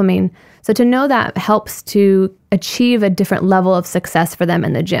by dopamine. So to know that helps to achieve a different level of success for them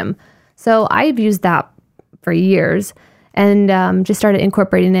in the gym. So I've used that for years and just started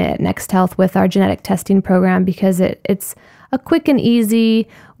incorporating it at Next Health with our genetic testing program because it's a quick and easy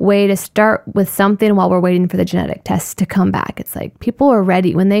way to start with something while we're waiting for the genetic tests to come back. It's like people are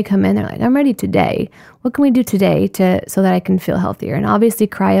ready. When they come in, they're like, I'm ready today. What can we do today so that I can feel healthier? And obviously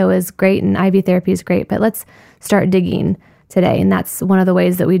cryo is great and IV therapy is great, but let's start digging today. And that's one of the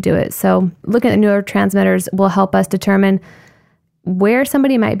ways that we do it. So looking at the neurotransmitters will help us determine where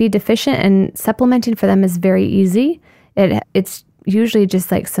somebody might be deficient, and supplementing for them is very easy. It's usually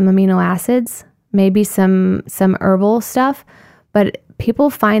just like some amino acids, maybe some herbal stuff, but people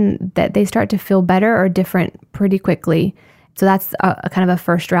find that they start to feel better or different pretty quickly. So that's a kind of a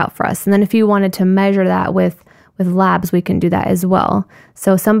first route for us. And then if you wanted to measure that with labs, we can do that as well.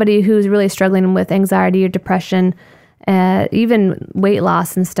 So somebody who's really struggling with anxiety or depression, even weight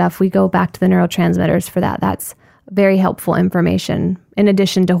loss and stuff, we go back to the neurotransmitters for that. That's very helpful information in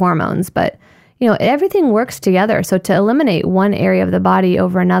addition to hormones. But, everything works together. So to eliminate one area of the body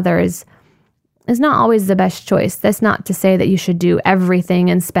over another is not always the best choice. That's not to say that you should do everything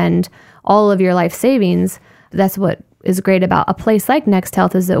and spend all of your life savings. That's what is great about a place like Next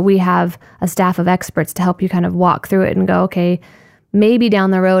Health is that we have a staff of experts to help you kind of walk through it and go, okay, maybe down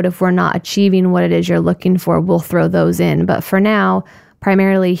the road, if we're not achieving what it is you're looking for, we'll throw those in. But for now,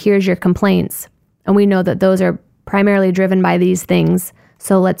 primarily, here's your complaints. And we know that those are primarily driven by these things.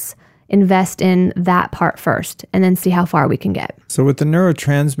 So let's invest in that part first and then see how far we can get. So with the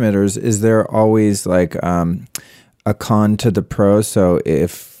neurotransmitters, is there always like a con to the pro? So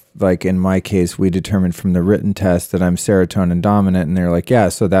if, like in my case, we determined from the written test that I'm serotonin dominant, and they're like, yeah,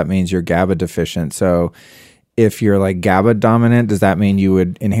 so that means you're GABA deficient. So if you're like GABA dominant, does that mean you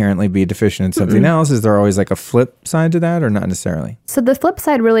would inherently be deficient in something else? Is there always like a flip side to that or not necessarily? So the flip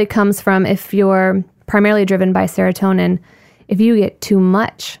side really comes from if you're primarily driven by serotonin, if you get too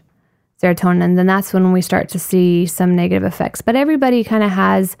much serotonin, then that's when we start to see some negative effects. But everybody kind of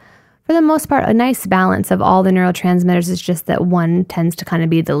has, for the most part, a nice balance of all the neurotransmitters. It's just that one tends to kind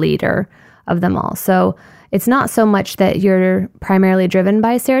of be the leader of them all. So it's not so much that you're primarily driven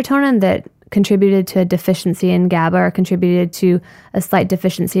by serotonin that contributed to a deficiency in GABA or contributed to a slight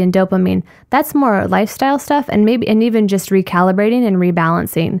deficiency in dopamine. That's more lifestyle stuff and even just recalibrating and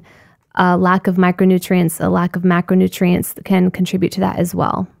rebalancing. A lack of micronutrients, a lack of macronutrients can contribute to that as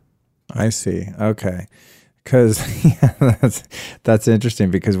well. I see. Okay. Because that's interesting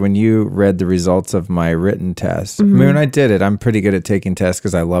because when you read the results of my written test, I mean, when I did it, I'm pretty good at taking tests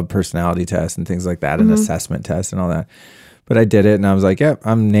because I love personality tests and things like that and assessment tests and all that. But I did it, and I was like, yep,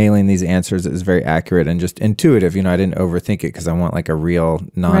 I'm nailing these answers. It was very accurate and just intuitive. I didn't overthink it because I want like a real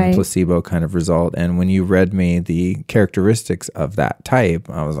non-placebo kind of result. And when you read me the characteristics of that type,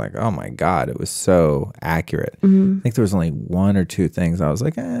 I was like, oh my God, it was so accurate. I think there was only one or two things I was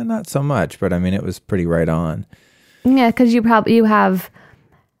like, not so much. But I mean, it was pretty right on. Yeah, because you have,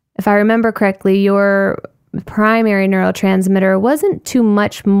 if I remember correctly, your primary neurotransmitter wasn't too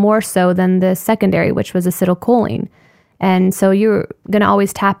much more so than the secondary, which was acetylcholine. And so you're going to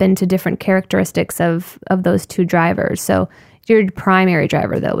always tap into different characteristics of those two drivers. So your primary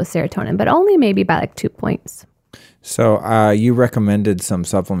driver, though, was serotonin, but only maybe by like 2 points. So you recommended some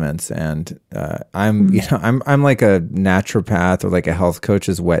supplements, and I'm like a naturopath or like a health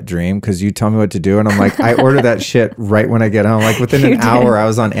coach's wet dream because you tell me what to do, and I'm like, I order that shit right when I get home. Like within an hour, I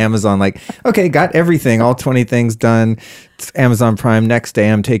was on Amazon. Like, okay, got everything, all 20 things done. It's Amazon Prime. Next day,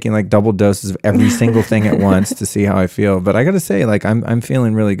 I'm taking like double doses of every single thing at once to see how I feel. But I got to say, like, I'm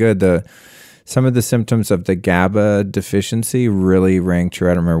feeling really good. Some of the symptoms of the GABA deficiency really rang true.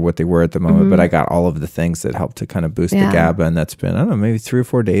 I don't remember what they were at the moment, but I got all of the things that helped to kind of boost the GABA. And that's been, I don't know, maybe 3 or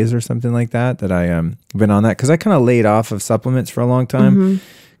 4 days or something like that I been on that. Because I kind of laid off of supplements for a long time.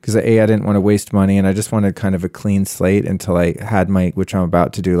 Because I didn't want to waste money. And I just wanted kind of a clean slate until I had which I'm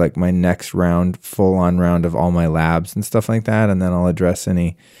about to do, like my next round, full on round of all my labs and stuff like that. And then I'll address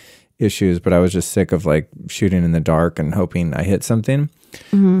any issues. But I was just sick of like shooting in the dark and hoping I hit something.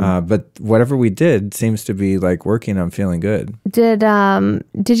 But whatever we did seems to be like working. I'm feeling good. Did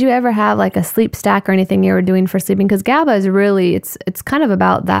you ever have like a sleep stack or anything you were doing for sleeping? Because GABA is really, it's kind of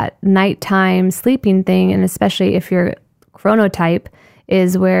about that nighttime sleeping thing. And especially if you're chronotype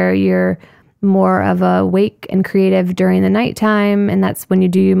is where you're more of a awake and creative during the nighttime. And that's when you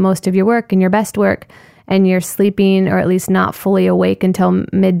do most of your work and your best work, and you're sleeping or at least not fully awake until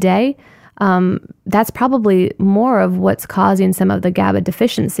midday. That's probably more of what's causing some of the GABA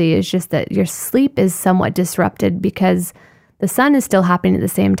deficiency, is just that your sleep is somewhat disrupted because the sun is still happening at the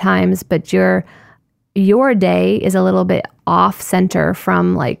same times, but your day is a little bit off center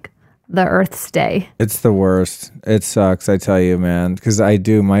from like the Earth's day. It's the worst. It sucks, I tell you, man, because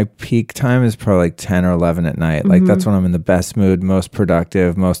my peak time is probably like 10 or 11 at night. Like that's when I'm in the best mood, most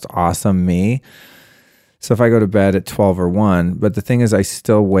productive, most awesome me. So if I go to bed at 12 or 1, but the thing is I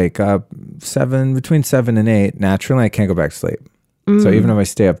still wake up between 7 and 8. Naturally, I can't go back to sleep. So even if I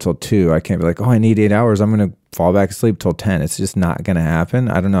stay up till 2, I can't be like, oh, I need 8 hours. I'm going to fall back asleep till 10. It's just not going to happen.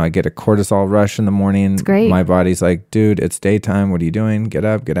 I don't know. I get a cortisol rush in the morning. It's great. My body's like, dude, it's daytime. What are you doing? Get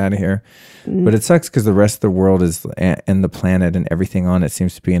up, get out of here. But it sucks because the rest of the world is, and the planet and everything on it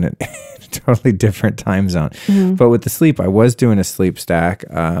seems to be in a totally different time zone. But with the sleep, I was doing a sleep stack,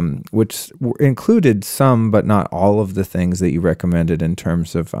 which included some, but not all of the things that you recommended in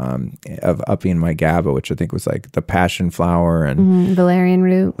terms of upping my GABA, which I think was like the passion flower and valerian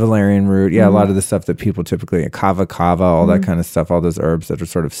root. Yeah, a lot of the stuff that people typically, kava, all that kind of stuff, all those herbs that are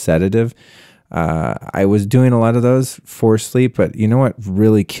sort of sedative. I was doing a lot of those for sleep, but you know what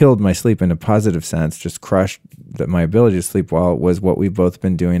really killed my sleep in a positive sense, just crushed my ability to sleep well, was what we've both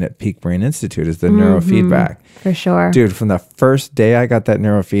been doing at Peak Brain Institute, is the neurofeedback. For sure. Dude, from the first day I got that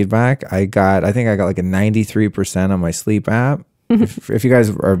neurofeedback, I think I got like a 93% on my sleep app. If you guys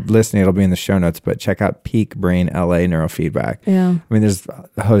are listening, it'll be in the show notes, but check out Peak Brain LA Neurofeedback. Yeah. I mean, there's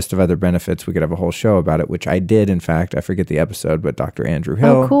a host of other benefits. We could have a whole show about it, which I did, in fact. I forget the episode, but Dr. Andrew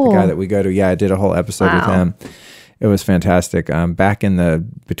Hill, the guy that we go to, I did a whole episode with him. It was fantastic. Back in the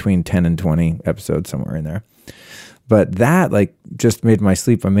between 10 and 20 episodes, somewhere in there. But that like just made my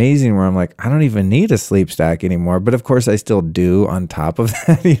sleep amazing, where I'm like, I don't even need a sleep stack anymore. But of course I still do on top of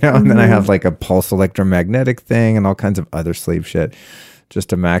that, and then I have like a pulse electromagnetic thing and all kinds of other sleep shit just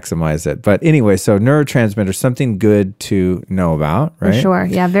to maximize it. But anyway, so neurotransmitters, something good to know about, right? For sure.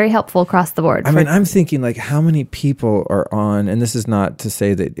 Yeah, very helpful across the board. I mean, I'm thinking like how many people are on, and this is not to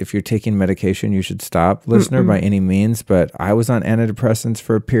say that if you're taking medication, you should stop, listener, by any means, but I was on antidepressants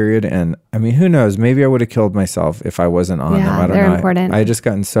for a period, and I mean, who knows? Maybe I would have killed myself if I wasn't on them. I don't know. Important. I had just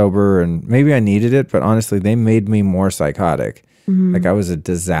gotten sober, and maybe I needed it, but honestly, they made me more psychotic. Like I was a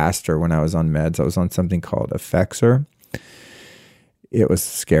disaster when I was on meds. I was on something called Effexor. It was a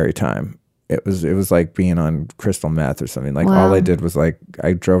scary time. It was like being on crystal meth or something. Like all I did was like,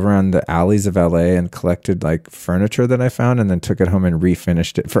 I drove around the alleys of LA and collected like furniture that I found and then took it home and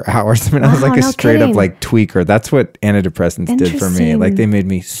refinished it for hours. I mean, I was like a straight up like tweaker. That's what antidepressants did for me. Like they made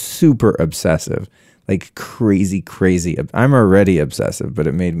me super obsessive, like crazy. I'm already obsessive, but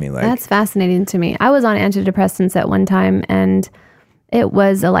it made me like. That's fascinating to me. I was on antidepressants at one time and it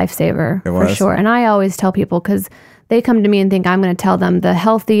was a lifesaver for sure. And I always tell people, because they come to me and think I'm going to tell them the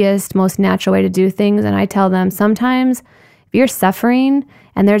healthiest, most natural way to do things. And I tell them sometimes If you're suffering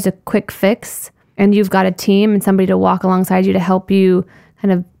and there's a quick fix and you've got a team and somebody to walk alongside you to help you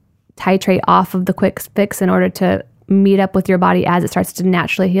kind of titrate off of the quick fix in order to meet up with your body as it starts to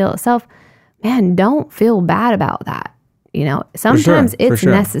naturally heal itself, man, don't feel bad about that. You know, sometimes it's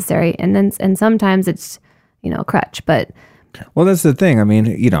necessary, and sometimes it's, you know, a crutch, but. Well, that's the thing. I mean,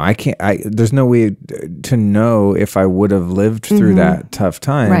 you know, there's no way to know if I would have lived through that tough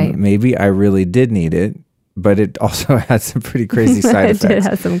time. Right. Maybe I really did need it, but it also had some pretty crazy side effects. It did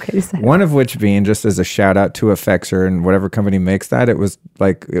have some crazy side effects. One of which being, just as a shout out to Effexor and whatever company makes that, it was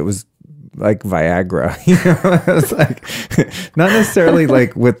like Viagra, you know. It's like not necessarily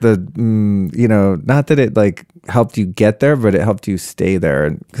like with the you know, not that it like helped you get there, but it helped you stay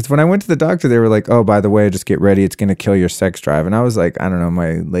there. Because when I went to the doctor, they were like, oh, by the way, just get ready, it's going to kill your sex drive. And I was like, I don't know,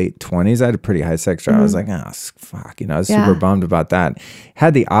 my late 20s, I had a pretty high sex drive. I was like, oh fuck, you know, I was super bummed about that.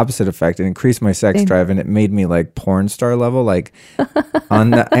 Had the opposite effect. It increased my sex drive, and it made me like porn star level. Like on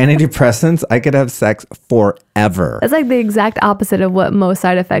the antidepressants, I could have sex forever. That's like the exact opposite of what most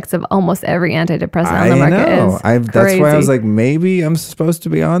side effects of almost every antidepressant on the market is. That's why I was like, maybe I'm supposed to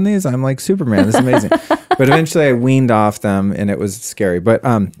be on these. I'm like Superman. This is amazing. But eventually I weaned off them, and it was scary. But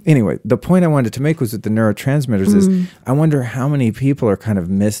anyway, the point I wanted to make was with the neurotransmitters is I wonder how many people are kind of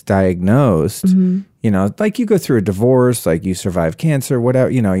misdiagnosed. You know, like you go through a divorce, like you survive cancer,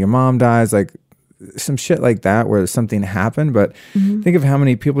 whatever, you know, your mom dies, like some shit like that where something happened. But think of how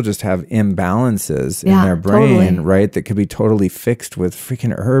many people just have imbalances in their brain, right? That could be totally fixed with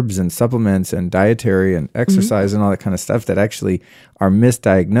freaking herbs and supplements and dietary and exercise and all that kind of stuff that actually are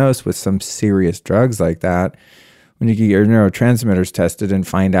misdiagnosed with some serious drugs like that. When you get your neurotransmitters tested and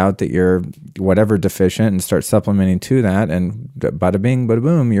find out that you're whatever deficient and start supplementing to that, and bada bing, bada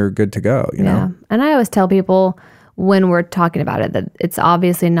boom, you're good to go, you know? And I always tell people when we're talking about it that it's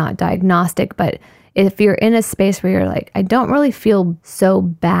obviously not diagnostic, but if you're in a space where you're like, I don't really feel so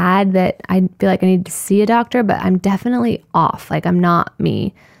bad that I feel like I need to see a doctor, but I'm definitely off, like I'm not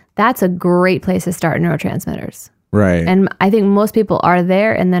me, that's a great place to start neurotransmitters. Right. And I think most people are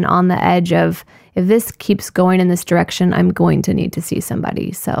there and then on the edge of, if this keeps going in this direction, I'm going to need to see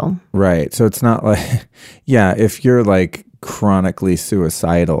somebody. So right. So it's not like, yeah, if you're like chronically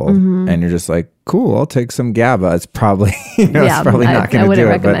suicidal and you're just like, cool, I'll take some GABA, it's probably, you know, it's probably not going to do it. I wouldn't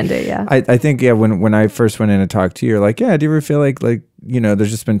recommend it, yeah. I think, yeah, when I first went in to talk to you, you're like, yeah, do you ever feel like, you know,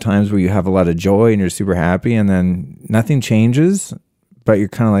 there's just been times where you have a lot of joy and you're super happy and then nothing changes, but you're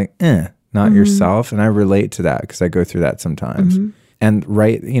kind of like, not yourself. And I relate to that because I go through that sometimes. And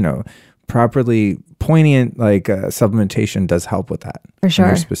right, you know, properly poignant like supplementation does help with that. For sure.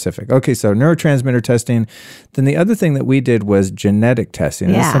 More specific. Okay, so neurotransmitter testing. Then the other thing that we did was genetic testing.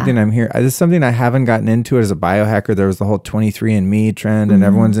 This is something this is something I haven't gotten into as a biohacker. There was the whole 23andMe trend and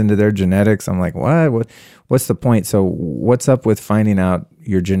everyone's into their genetics. I'm like, what's the point? So what's up with finding out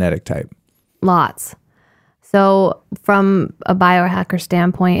your genetic type? Lots. So from a biohacker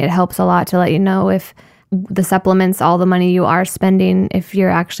standpoint, it helps a lot to let you know if the supplements, all the money you are spending, if you're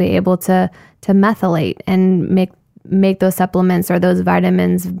actually able to methylate and make those supplements or those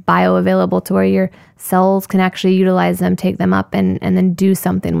vitamins bioavailable to where your cells can actually utilize them, take them up and then do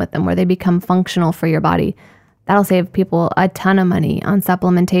something with them where they become functional for your body. That'll save people a ton of money on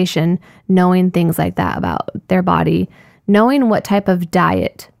supplementation, knowing things like that about their body, knowing what type of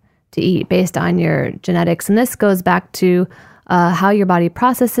diet to eat based on your genetics. And this goes back to how your body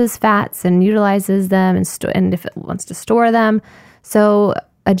processes fats and utilizes them and if it wants to store them. So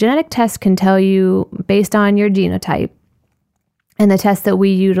a genetic test can tell you based on your genotype, and the test that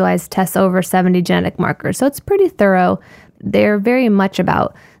we utilize tests over 70 genetic markers. So it's pretty thorough. They're very much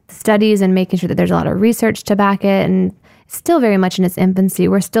about studies and making sure that there's a lot of research to back it. And it's still very much in its infancy.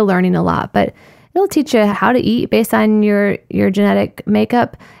 We're still learning a lot, but it'll teach you how to eat based on your genetic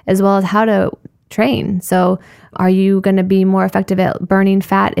makeup, as well as how to train. So are you going to be more effective at burning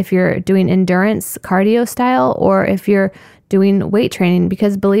fat if you're doing endurance cardio style, or if you're doing weight training?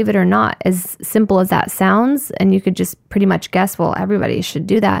 Because believe it or not, as simple as that sounds, and you could just pretty much guess, well, everybody should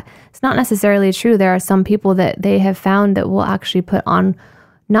do that. It's not necessarily true. There are some people that they have found that will actually put on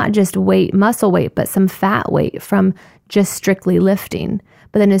not just weight, muscle weight, but some fat weight from just strictly lifting.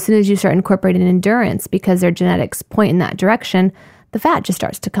 But then as soon as you start incorporating endurance, because their genetics point in that direction, the fat just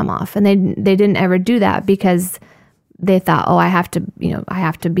starts to come off. And they didn't ever do that because they thought, oh, I have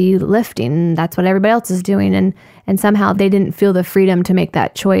to be lifting. That's what everybody else is doing. And somehow they didn't feel the freedom to make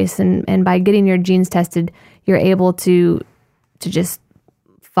that choice. And by getting your genes tested, you're able to just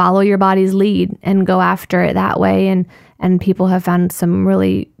follow your body's lead and go after it that way. And people have found some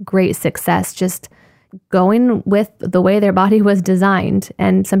really great success just going with the way their body was designed.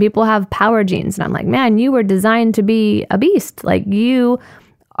 And some people have power genes. And I'm like, man, you were designed to be a beast. Like, you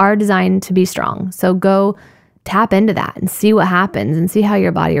are designed to be strong. So go tap into that and see what happens and see how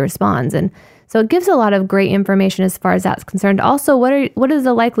your body responds. And so it gives a lot of great information as far as that's concerned. Also, what is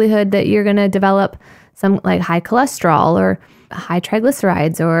the likelihood that you're going to develop some like high cholesterol or high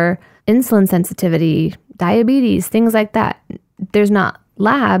triglycerides or insulin sensitivity, diabetes, things like that? There's not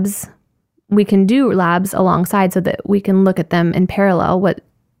labs. We can do labs alongside so that we can look at them in parallel,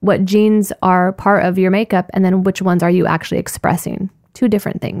 what genes are part of your makeup and then which ones are you actually expressing. Two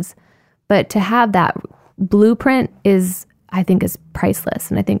different things. But to have that blueprint I think is priceless.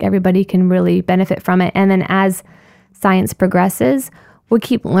 And I think everybody can really benefit from it. And then as science progresses, we'll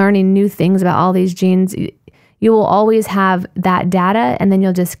keep learning new things about all these genes. You will always have that data, and then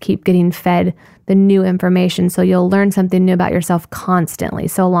you'll just keep getting fed the new information. So you'll learn something new about yourself constantly,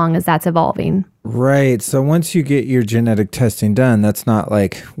 so long as that's evolving. Right. So once you get your genetic testing done, that's not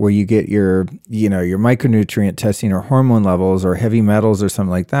like where you get your micronutrient testing or hormone levels or heavy metals or something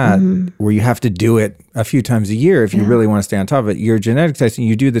like that, where you have to do it a few times a year if you really want to stay on top of it. Your genetic testing,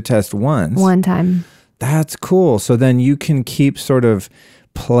 you do the test once. One time. That's cool. So then you can keep sort of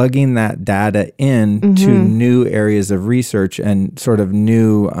plugging that data into new areas of research and sort of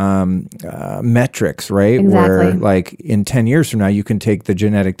new metrics, right? Exactly. Where like in 10 years from now, you can take the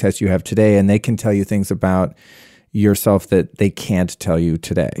genetic test you have today and they can tell you things about yourself that they can't tell you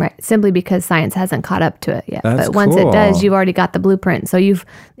today. Right. Simply because science hasn't caught up to it yet. That's but once cool. it does, you've already got the blueprint. So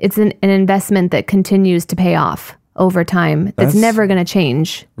it's an investment that continues to pay off over time. That's never going to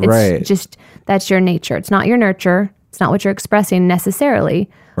change. It's just, that's your nature. It's not your nurture. It's not what you're expressing necessarily,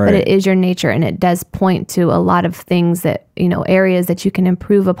 but it is your nature. And it does point to a lot of things that, areas that you can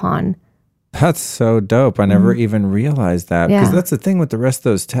improve upon. That's so dope. I never even realized that. Because that's the thing with the rest of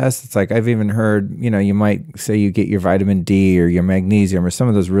those tests. It's like I've even heard, you might say you get your vitamin D or your magnesium or some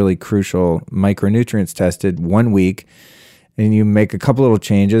of those really crucial micronutrients tested 1 week. And you make a couple little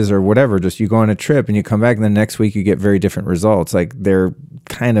changes or whatever, just you go on a trip and you come back and the next week you get very different results. Like they're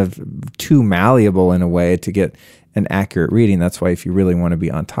kind of too malleable in a way to get an accurate reading. That's why if you really want to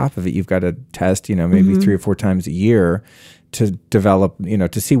be on top of it, you've got to test, maybe 3 or 4 times a year to develop,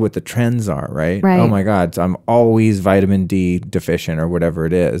 to see what the trends are, right? Oh my God, I'm always vitamin D deficient or whatever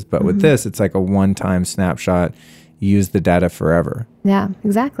it is. But with this, it's like a one-time snapshot. Use the data forever. Yeah,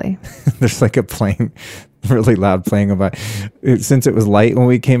 exactly. There's like a plane, really loud playing about. Since it was light when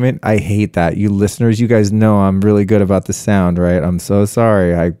we came in, I hate that. You listeners, you guys know I'm really good about the sound, right? I'm so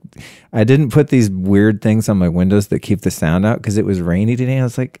sorry. I didn't put these weird things on my windows that keep the sound out because it was rainy today. I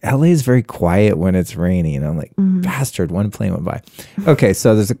was like, LA is very quiet when it's rainy. And I'm like, bastard, one plane went by. Okay,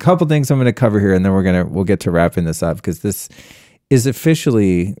 so there's a couple things I'm going to cover here, and then we'll get to wrapping this up because this is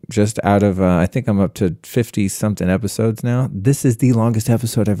officially just out of, I think I'm up to 50-something episodes now. This is the longest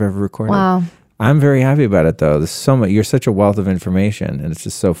episode I've ever recorded. Wow. I'm very happy about it, though. There's so much. You're such a wealth of information, and it's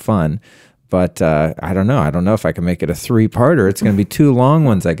just so fun. But I don't know. I don't know if I can make it a 3-parter. It's going to be 2 long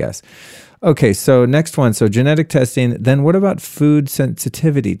ones, I guess. Okay, so next one. So genetic testing. Then what about food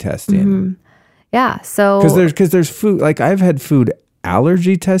sensitivity testing? Yeah, so... Because there's food, like I've had food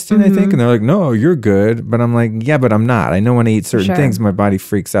allergy testing, I think, and they're like, no, you're good. But I'm like, yeah, but I'm not. I know when I eat certain things, my body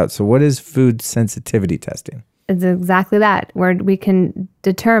freaks out. So what is food sensitivity testing? It's exactly that, where we can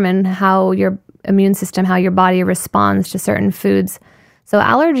determine how your immune system, how your body responds to certain foods. So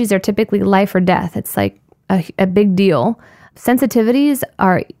allergies are typically life or death. It's like a big deal. Sensitivities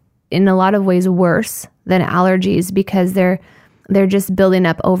are in a lot of ways worse than allergies because they're just building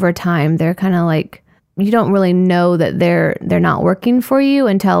up over time. They're kind of like, you don't really know that they're not working for you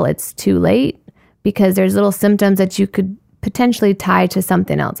until it's too late, because there's little symptoms that you could potentially tie to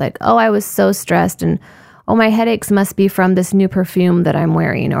something else. Like, oh, I was so stressed, and oh, my headaches must be from this new perfume that I'm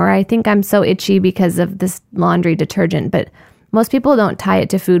wearing, or I think I'm so itchy because of this laundry detergent. But most people don't tie it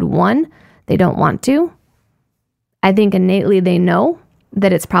to food. One, they don't want to. I think innately they know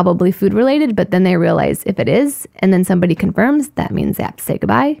that it's probably food related, but then they realize if it is, and then somebody confirms, that means they have to say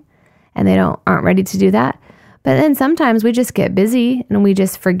goodbye. And they aren't ready to do that. But then sometimes we just get busy and we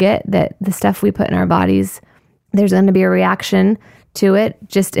just forget that the stuff we put in our bodies, there's going to be a reaction to it,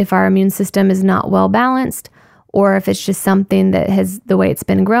 just if our immune system is not well balanced, or if it's just something that has the way it's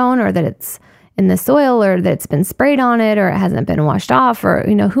been grown, or that it's in the soil, or that it's been sprayed on it, or it hasn't been washed off, or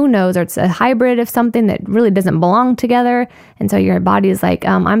who knows, or it's a hybrid of something that really doesn't belong together. And so your body is like,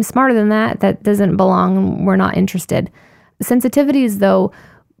 I'm smarter than that. That doesn't belong. We're not interested. Sensitivities, though,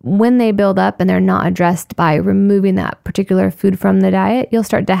 when they build up and they're not addressed by removing that particular food from the diet, you'll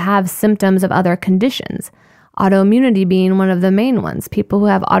start to have symptoms of other conditions. Autoimmunity being one of the main ones. People who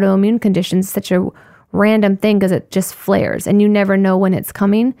have autoimmune conditions, such a random thing because it just flares and you never know when it's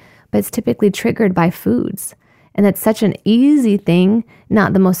coming, but it's typically triggered by foods. And it's such an easy thing,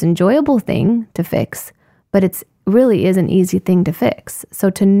 not the most enjoyable thing to fix, but it's really is an easy thing to fix. So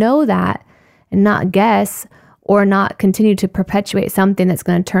to know that and not guess or not continue to perpetuate something that's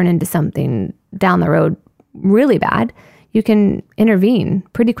going to turn into something down the road really bad, you can intervene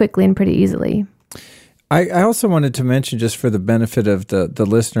pretty quickly and pretty easily. I also wanted to mention, just for the benefit of the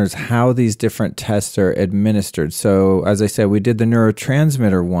listeners, how these different tests are administered. So as I said, we did the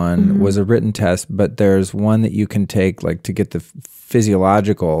neurotransmitter one, was a written test, but there's one that you can take like to get the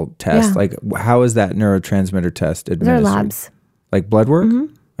physiological test. Yeah. Like, how is that neurotransmitter test administered? They're labs. Like blood work?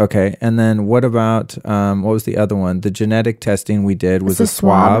 Okay. And then what about, what was the other one? The genetic testing we did was a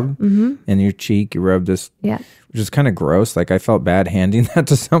swab in your cheek. You rubbed this, which is kind of gross. Like, I felt bad handing that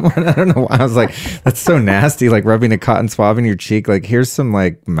to someone. I don't know why. I was like, that's so nasty. Like rubbing a cotton swab in your cheek. Like, here's some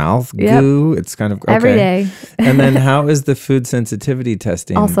like mouth goo. It's kind of, okay. Every day. And then how is the food sensitivity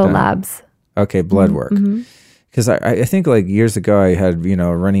testing Also done? Labs. Okay. Blood work. Because I think like years ago I had,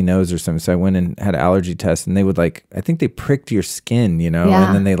 a runny nose or something. So I went and had an allergy test, and they would like, I think they pricked your skin,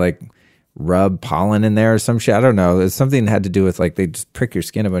 and then they like rub pollen in there or some shit. I don't know. It's something that had to do with like, they just prick your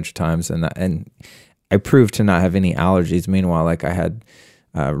skin a bunch of times. And I proved to not have any allergies. Meanwhile, like I had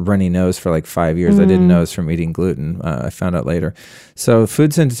runny nose for like 5 years. I didn't know it was from eating gluten. I found out later. So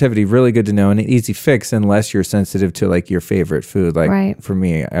food sensitivity, really good to know, and an easy fix unless you're sensitive to like your favorite food. Like for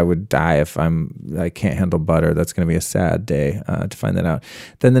me, I would die if I can't handle butter. That's going to be a sad day to find that out.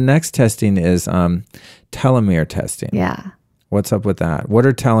 Then the next testing is telomere testing. Yeah. What's up with that? What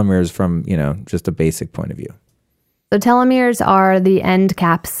are telomeres from, just a basic point of view? So telomeres are the end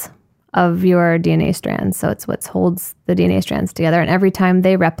caps of your DNA strands. So it's what holds the DNA strands together. And every time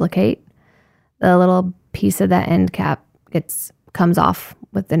they replicate, the little piece of that end cap comes off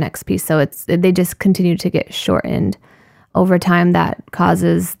with the next piece. So they just continue to get shortened over time. That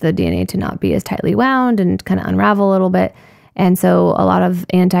causes the DNA to not be as tightly wound and kind of unravel a little bit. And so a lot of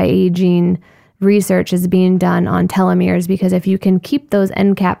anti-aging research is being done on telomeres, because if you can keep those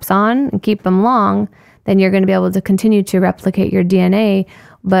end caps on and keep them long, then you're going to be able to continue to replicate your DNA,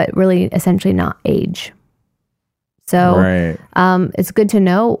 but really essentially not age. So it's good to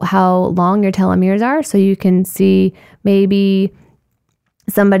know how long your telomeres are, so you can see maybe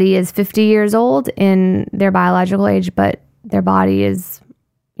somebody is 50 years old in their biological age, but their body is,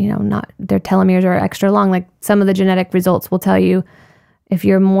 not, their telomeres are extra long. Like some of the genetic results will tell you if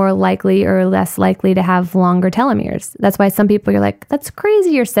you're more likely or less likely to have longer telomeres. That's why some people, you're like, that's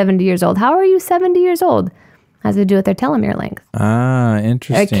crazy, you're 70 years old. How are you 70 years old? Has to do with their telomere length. Ah,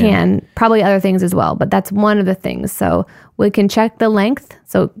 interesting. It can. Probably other things as well, but that's one of the things. So we can check the length,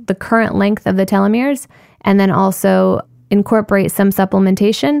 so the current length of the telomeres, and then also incorporate some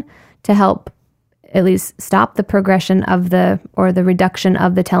supplementation to help at least stop the progression of the reduction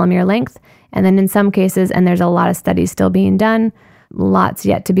of the telomere length. And then in some cases, and there's a lot of studies still being done, lots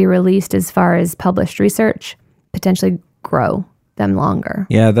yet to be released as far as published research, potentially grow them longer.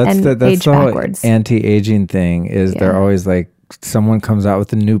 Yeah, that's the whole backwards. Anti-aging thing is they're always like, someone comes out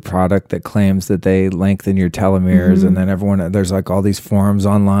with a new product that claims that they lengthen your telomeres, and then there's like all these forums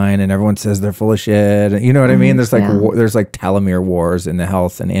online, and everyone says they're full of shit. You know what I mean? There's like there's like telomere wars in the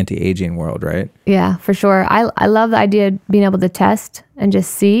health and anti-aging world, right? Yeah, for sure. I love the idea of being able to test and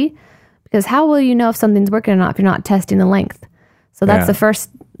just see, because how will you know if something's working or not if you're not testing the length? So that's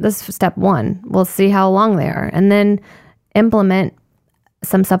that's step one. We'll see how long they are, and then implement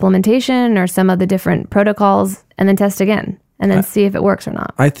some supplementation or some of the different protocols, and then test again, and then see if it works or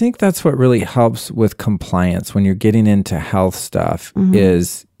not. I think that's what really helps with compliance when you're getting into health stuff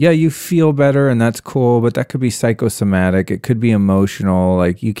is, you feel better and that's cool, but that could be psychosomatic. It could be emotional.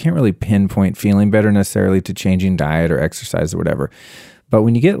 Like, you can't really pinpoint feeling better necessarily to changing diet or exercise or whatever. But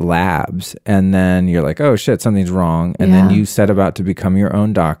when you get labs and then you're like, oh shit, something's wrong. And then you set about to become your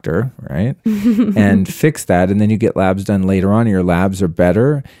own doctor, right? And fix that. And then you get labs done later on and your labs are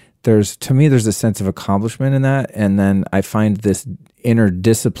better. To me, there's a sense of accomplishment in that. And then I find this inner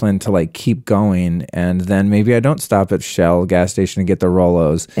discipline to like keep going. And then maybe I don't stop at Shell gas station and get the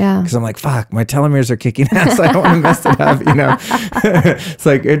Rolos. Yeah. Because I'm like, fuck, my telomeres are kicking ass. I don't want to mess it up, It's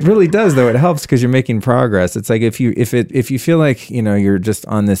like, it really does though. It helps because you're making progress. It's like if you feel like, you're just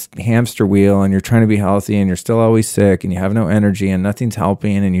on this hamster wheel and you're trying to be healthy and you're still always sick and you have no energy and nothing's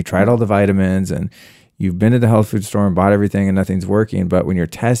helping and you tried all the vitamins and you've been to the health food store and bought everything and nothing's working. But when you're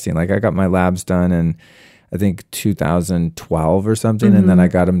testing, like I got my labs done and I think 2012 or something. And then I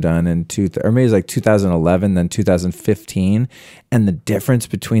got them done in or maybe it was like 2011, then 2015. And the difference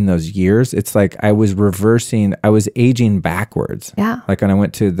between those years, it's like I was aging backwards. Yeah. Like when I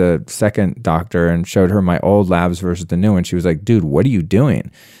went to the second doctor and showed her my old labs versus the new one, she was like, dude, what are you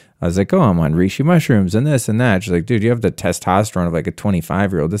doing? I was like, oh, I'm on reishi mushrooms and this and that. She's like, dude, you have the testosterone of like a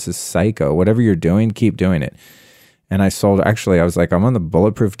 25-year-old. This is psycho. Whatever you're doing, keep doing it. And I was like, I'm on the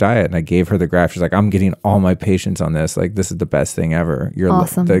bulletproof diet. And I gave her the graph. She's like, I'm getting all my patients on this. Like, this is the best thing ever.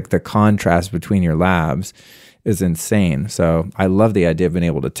 Awesome. The contrast between your labs is insane. So I love the idea of being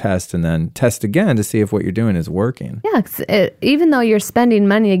able to test and then test again to see if what you're doing is working. Yeah, even though you're spending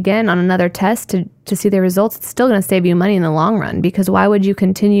money again on another test to see the results, it's still going to save you money in the long run, because why would you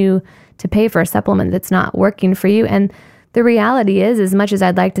continue to pay for a supplement that's not working for you? And the reality is, as much as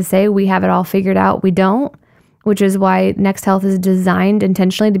I'd like to say we have it all figured out, we don't, which is why Next Health is designed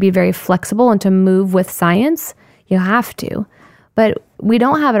intentionally to be very flexible and to move with science. You have to. But we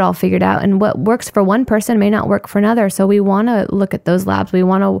don't have it all figured out, and what works for one person may not work for another. So we want to look at those labs. We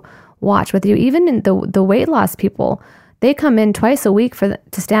want to watch with you. Even in the weight loss people, they come in twice a week to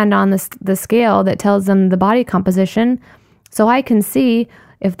stand on the scale that tells them the body composition, so I can see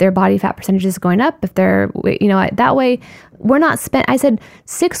if their body fat percentage is going up, if they're, that way we're not spent. I said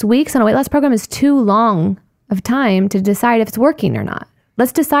 6 weeks on a weight loss program is too long of time to decide if it's working or not.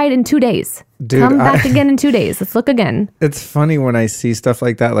 Let's decide in 2 days. Dude, come back again in 2 days. Let's look again. It's funny when I see stuff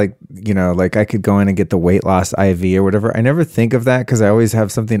like that, like I could go in and get the weight loss IV or whatever. I never think of that because I always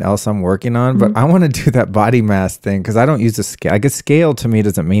have something else I'm working on. But I want to do that body mass thing because I don't use a scale. Like a scale to me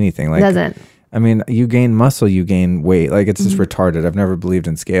doesn't mean anything. Like, doesn't. I mean, you gain muscle, you gain weight. Like it's just retarded. I've never believed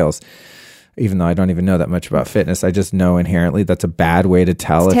in scales. Even though I don't even know that much about fitness, I just know inherently that's a bad way to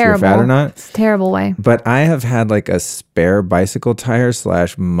tell if you're fat or not. It's a terrible way. But I have had like a spare bicycle tire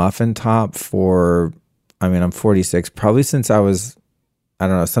 / muffin top I'm 46, probably since I was, I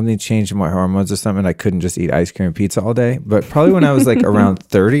don't know, something changed in my hormones or something. I couldn't just eat ice cream and pizza all day. But probably when I was like around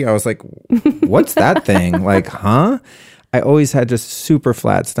 30, I was like, what's that thing? Like, huh? I always had just super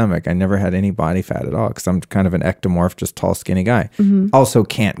flat stomach. I never had any body fat at all because I'm kind of an ectomorph, just tall, skinny guy. Also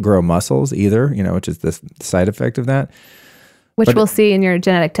can't grow muscles either, which is the side effect of that. Which we'll see in your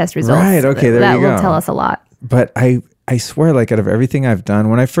genetic test results. Right, okay, there you go. That will tell us a lot. But I swear, like out of everything I've done,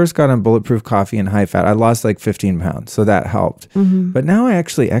 when I first got on bulletproof coffee and high fat, I lost like 15 pounds. So that helped. But now I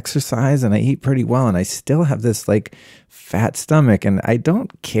actually exercise and I eat pretty well. And I still have this like fat stomach and I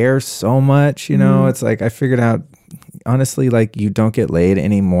don't care so much. It's like I figured out, honestly, like you don't get laid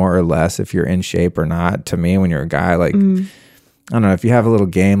any more or less if you're in shape or not. To me, when you're a guy, like, I don't know, if you have a little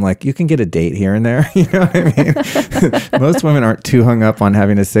game, like you can get a date here and there. You know what I mean? Most women aren't too hung up on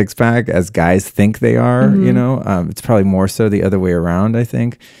having a six pack as guys think they are, it's probably more so the other way around, I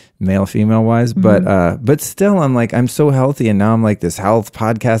think, male, female wise. But still, I'm like, I'm so healthy. And now I'm like this health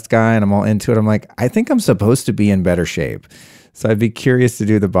podcast guy and I'm all into it. I'm like, I think I'm supposed to be in better shape. So I'd be curious to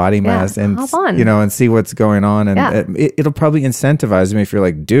do the body mass and, and see what's going on. And it'll probably incentivize me if you're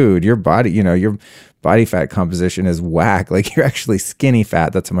like, dude, your body, your body fat composition is whack. Like you're actually skinny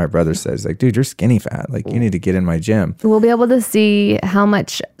fat. That's what my brother says. Like, dude, you're skinny fat. Like you need to get in my gym. We'll be able to see how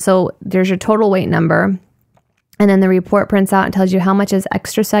much. So there's your total weight number. And then the report prints out and tells you how much is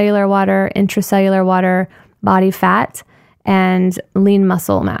extracellular water, intracellular water, body fat, and lean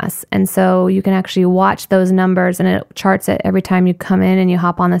muscle mass. And so you can actually watch those numbers and it charts it every time you come in and you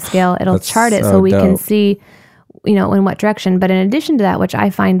hop on the scale. It'll chart it so we can see, in what direction. But in addition to that, which I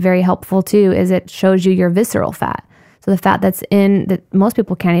find very helpful too, is it shows you your visceral fat. So the fat that most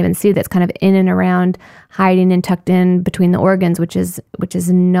people can't even see, that's kind of in and around, hiding and tucked in between the organs, which is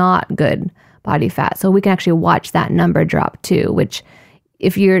not good body fat. So we can actually watch that number drop too, which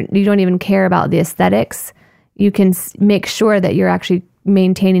if you don't even care about the aesthetics, you can make sure that you're actually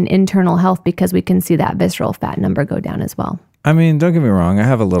maintaining internal health because we can see that visceral fat number go down as well. I mean, don't get me wrong. I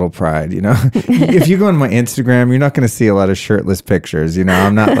have a little pride, If you go on my Instagram, you're not going to see a lot of shirtless pictures.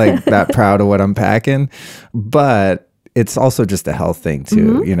 I'm not like that proud of what I'm packing, but it's also just a health thing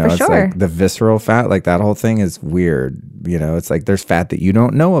too. It's like the visceral fat, like that whole thing is weird. It's like there's fat that you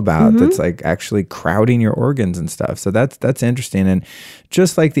don't know about that's like actually crowding your organs and stuff. So that's interesting. And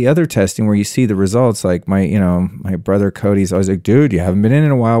just like the other testing where you see the results, like my brother Cody's always like, dude, you haven't been in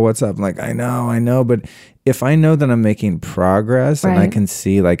a while. What's up? I'm like, I know. But if I know that I'm making progress and I can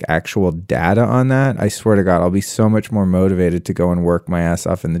see like actual data on that, I swear to God, I'll be so much more motivated to go and work my ass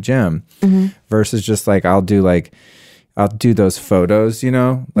off in the gym versus just like, I'll do like, I'll do those photos,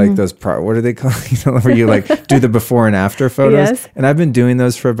 like those, what are they called? Where you like do the before and after photos. Yes. And I've been doing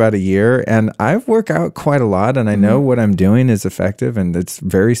those for about a year, and I work out quite a lot, and I know what I'm doing is effective, and it's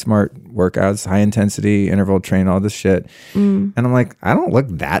very smart workouts, high intensity, interval train, all this shit. And I'm like, I don't look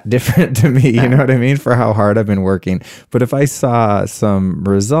that different to me, you know what I mean? For how hard I've been working. But if I saw some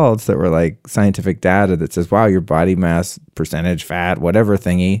results that were like scientific data that says, wow, your body mass percentage, fat, whatever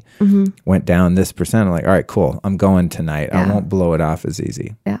thingy went down this percent, I'm like, all right, cool. I'm going tonight. I won't blow it off as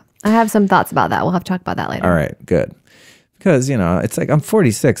easy. Yeah. I have some thoughts about that. We'll have to talk about that later. All right, good. Because, it's like I'm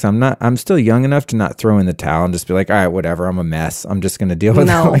 46. I'm still young enough to not throw in the towel and just be like, all right, whatever. I'm a mess. I'm just going to deal with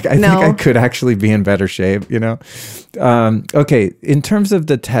it. Like, I think I could actually be in better shape, Okay. In terms of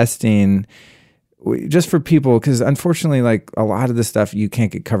the testing, just for people, because unfortunately, like a lot of the stuff you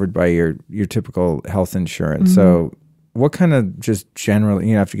can't get covered by your typical health insurance. So what kind of just generally,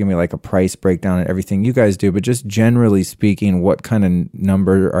 you have to give me like a price breakdown and everything you guys do, but just generally speaking, what kind of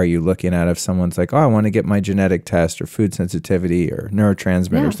number are you looking at if someone's like, oh, I want to get my genetic test or food sensitivity or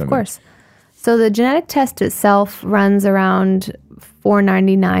neurotransmitter or something? Of course. So the genetic test itself runs around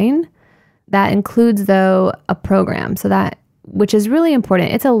 $499. That includes, though, a program. So that, which is really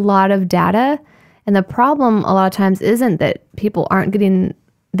important. It's a lot of data. And the problem a lot of times isn't that people aren't getting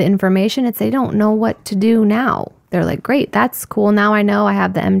the information. It's they don't know what to do now. They're like, great, that's cool. Now I know I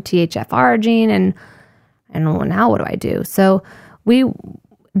have the MTHFR gene and now what do I do? So we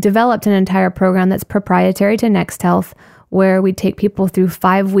developed an entire program that's proprietary to Next Health where we take people through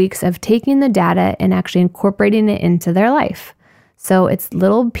 5 weeks of taking the data and actually incorporating it into their life. So it's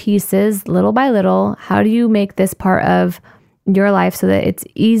little pieces, little by little. How do you make this part of your life so that it's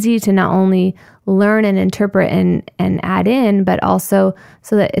easy to not only learn and interpret and add in, but also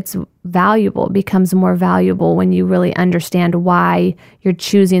so that it's valuable, becomes more valuable when you really understand why you're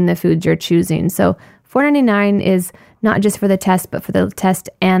choosing the foods you're choosing. So $499 is not just for the test, but for the test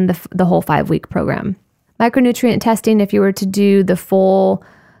and the whole 5-week program. Micronutrient testing, if you were to do the full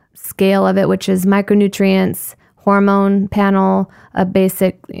scale of it, which is micronutrients, hormone panel, a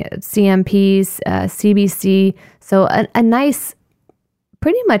basic CMPs, CBC. So a nice,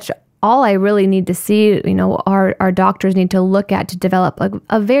 pretty much all I really need to see, our doctors need to look at to develop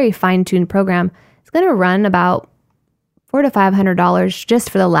a very fine-tuned program. It's going to run about $400 to $500 just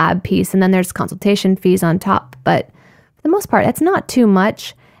for the lab piece. And then there's consultation fees on top. But for the most part, that's not too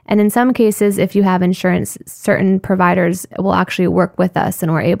much. And in some cases, if you have insurance, certain providers will actually work with us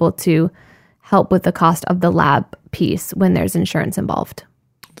and we're able to help with the cost of the lab piece when there's insurance involved.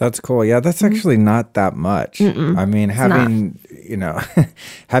 That's cool. Yeah, that's actually not that much. I mean, having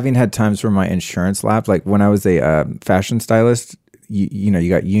had times where my insurance lapsed, like when I was a fashion stylist, you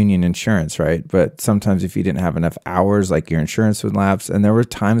got union insurance, right? But sometimes if you didn't have enough hours, like your insurance would lapse. And there were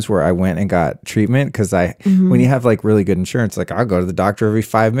times where I went and got treatment because when you have like really good insurance, like I'll go to the doctor every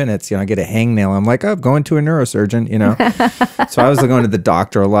 5 minutes, I get a hangnail. I'm like, oh, I'm going to a neurosurgeon, So I was going to the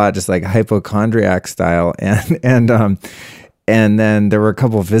doctor a lot, just like hypochondriac style. And then there were a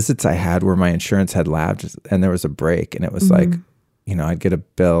couple of visits I had where my insurance had lapsed and there was a break and it was like, I'd get a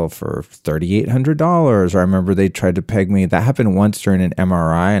bill for $3,800. Or I remember they tried to peg me. That happened once during an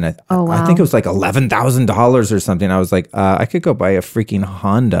MRI and I think it was like $11,000 or something. I was like, I could go buy a freaking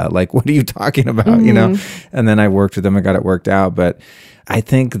Honda. Like, what are you talking about? And then I worked with them and got it worked out. But I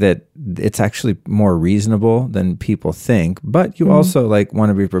think that it's actually more reasonable than people think, but you also want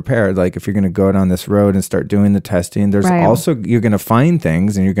to be prepared. Like if you're going to go down this road and start doing the testing, there's also, you're going to find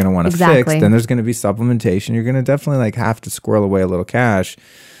things and you're going to want to fix. Then there's going to be supplementation. You're going to definitely have to squirrel away a little cash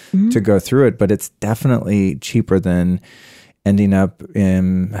to go through it, but it's definitely cheaper than ending up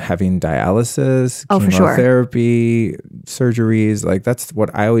in having dialysis, chemotherapy, surgeries. Like that's what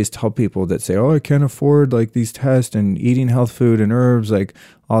I always tell people that say, oh, I can't afford like these tests and eating health food and herbs, like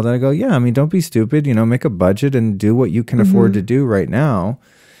all that. I go, yeah, I mean, don't be stupid, make a budget and do what you can afford to do right now.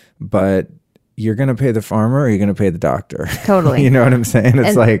 But you're going to pay the farmer or you're going to pay the doctor. Totally. You know what I'm saying?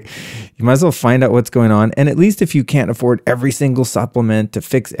 It's like, you might as well find out what's going on. And at least if you can't afford every single supplement to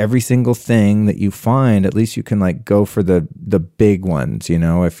fix every single thing that you find, at least you can go for the big ones,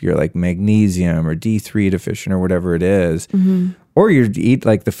 if you're like magnesium or D3 deficient or whatever it is. Or you eat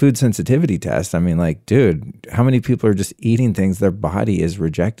like the food sensitivity test. I mean, like, dude, how many people are just eating things their body is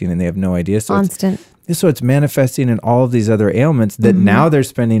rejecting and they have no idea? So it's manifesting in all of these other ailments that now they're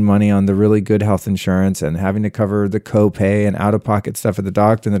spending money on the really good health insurance and having to cover the copay and out-of-pocket stuff at the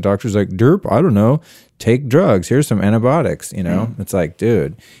doctor. And the doctor's like, derp, I don't know, take drugs. Here's some antibiotics, It's like,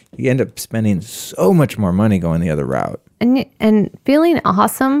 dude, you end up spending so much more money going the other route. And feeling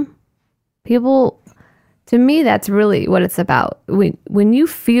awesome, people... To me, that's really what it's about. When you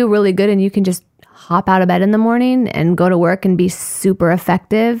feel really good and you can just hop out of bed in the morning and go to work and be super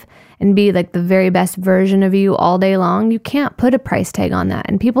effective and be like the very best version of you all day long, you can't put a price tag on that.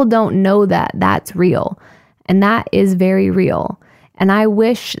 And people don't know that that's real. And that is very real. And I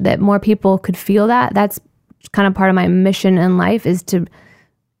wish that more people could feel that. That's kind of part of my mission in life, is to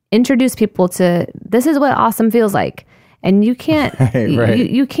introduce people to, this is what awesome feels like. And you can't,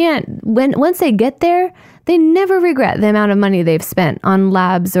 you can't, once they get there, they never regret the amount of money they've spent on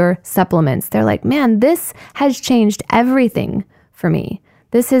labs or supplements. They're like, man, this has changed everything for me.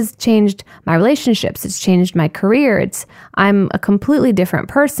 This has changed my relationships. It's changed my career. I'm a completely different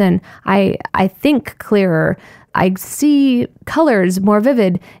person. I think clearer. I see colors more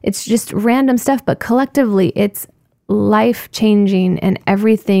vivid. It's just random stuff, but collectively it's life-changing, and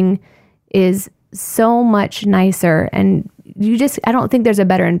everything is so much nicer. And I don't think there's a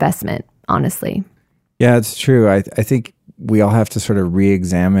better investment, honestly. Yeah, it's true. I think we all have to sort of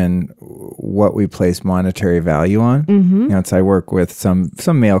re-examine what we place monetary value on. Mm-hmm. So I work with some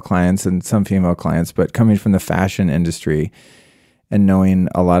male clients and some female clients, but coming from the fashion industry and knowing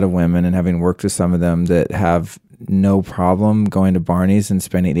a lot of women and having worked with some of them that have no problem going to Barney's and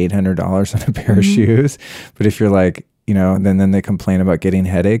spending $800 on a pair of shoes. But if you're like, then they complain about getting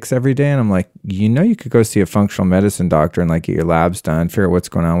headaches every day. And I'm like, you could go see a functional medicine doctor and like get your labs done, figure out what's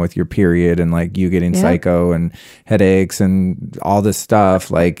going on with your period and like you getting psycho and headaches and all this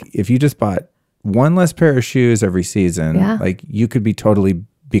stuff. Like if you just bought one less pair of shoes every season, like you could be totally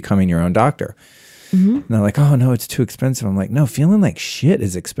becoming your own doctor. Mm-hmm. And they're like, oh no, it's too expensive. I'm like, no, feeling like shit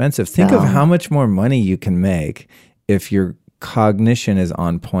is expensive. Think of how much more money you can make if you're cognition is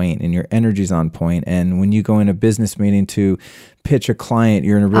on point and your energy is on point. And when you go in a business meeting to pitch a client,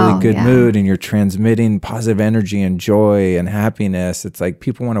 you're in a really good mood and you're transmitting positive energy and joy and happiness. It's like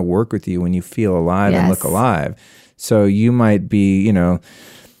people want to work with you when you feel alive and look alive. So you might be,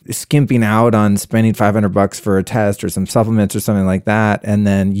 skimping out on spending $500 for a test or some supplements or something like that. And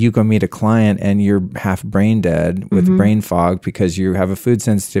then you go meet a client and you're half brain dead with brain fog because you have a food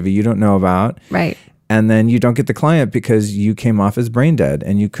sensitivity you don't know about. Right. And then you don't get the client because you came off as brain dead,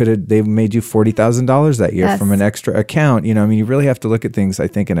 and they've made you $40,000 that year from an extra account. You really have to look at things, I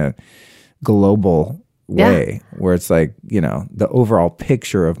think, in a global way where it's like, the overall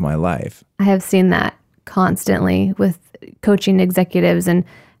picture of my life. I have seen that constantly with coaching executives and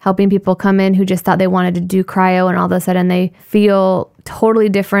helping people come in who just thought they wanted to do cryo, and all of a sudden they feel totally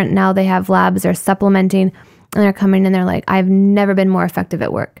different. Now they have labs, they're supplementing, and they're coming in, they're like, I've never been more effective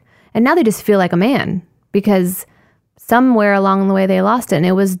at work. And now they just feel like a man because somewhere along the way they lost it. And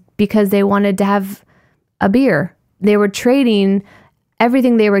it was because they wanted to have a beer. They were trading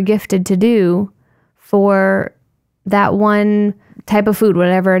everything they were gifted to do for that one type of food,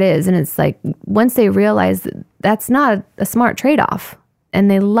 whatever it is. And it's like, once they realize that that's not a smart trade-off, and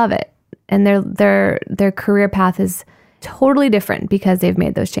they love it, and their career path is totally different because they've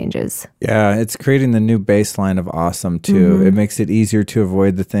made those changes. Yeah, it's creating the new baseline of awesome too. Mm-hmm. It makes it easier to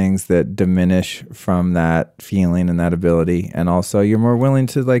avoid the things that diminish from that feeling and that ability. And also you're more willing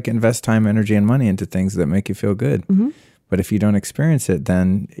to like invest time, energy, and money into things that make you feel good. Mm-hmm. But if you don't experience it,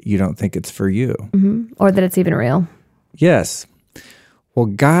 then you don't think it's for you. Mm-hmm. Or that it's even real. Yes. Well,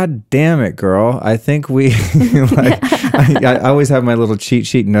 God damn it, girl. I think we, I always have my little cheat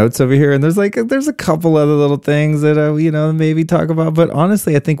sheet notes over here, and there's a couple other little things that I, maybe talk about. But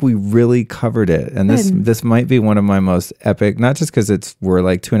honestly, I think we really covered it. And this might be one of my most epic, not just because we're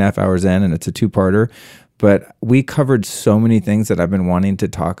like 2.5 hours in and it's a 2-parter, but we covered so many things that I've been wanting to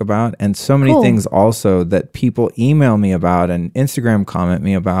talk about, and so many things also that people email me about and Instagram comment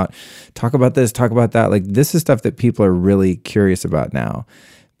me about. Talk about this, talk about that. Like, this is stuff that people are really curious about now,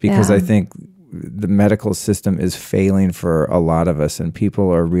 because I think the medical system is failing for a lot of us, and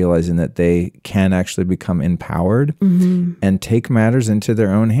people are realizing that they can actually become empowered and take matters into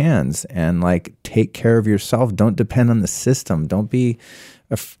their own hands and like take care of yourself. Don't depend on the system. Don't be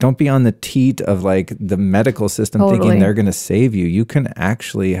on the teat of like the medical system thinking they're going to save you. You can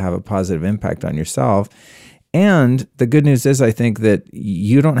actually have a positive impact on yourself. And the good news is, I think that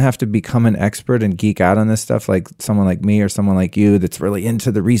you don't have to become an expert and geek out on this stuff like someone like me or someone like you that's really into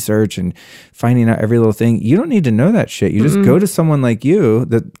the research and finding out every little thing. You don't need to know that shit. You just go to someone like you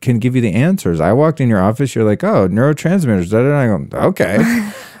that can give you the answers. I walked in your office, you're like, oh, neurotransmitters. I go,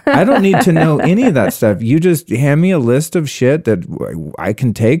 okay. I don't need to know any of that stuff. You just hand me a list of shit that I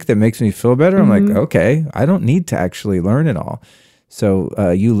can take that makes me feel better. I'm like, okay, I don't need to actually learn it all. So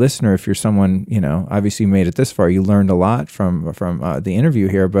you listener, if you're someone, obviously you made it this far, you learned a lot from the interview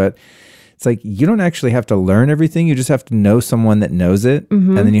here, but it's like you don't actually have to learn everything. You just have to know someone that knows it.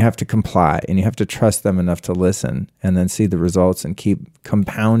 And then you have to comply and you have to trust them enough to listen and then see the results and keep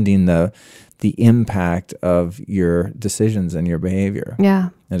compounding the impact of your decisions and your behavior. Yeah.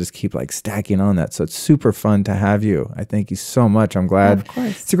 And just keep like stacking on that. So it's super fun to have you. I thank you so much. I'm glad. Of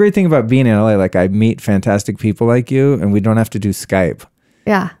course. It's a great thing about being in LA. Like I meet fantastic people like you and we don't have to do Skype.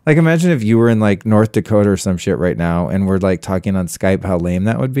 Yeah. Like imagine if you were in like North Dakota or some shit right now and we're like talking on Skype, how lame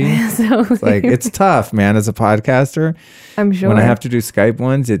that would be. It's like, it's tough, man, as a podcaster. I'm sure. When I have to do Skype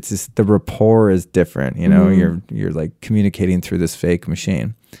ones, it's just the rapport is different. You know, you're like communicating through this fake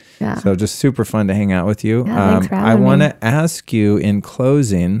machine. Yeah. So just super fun to hang out with you. Yeah, thanks for I having want me. to ask you in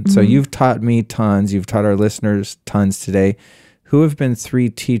closing. So you've taught me tons. You've taught our listeners tons today. Who have been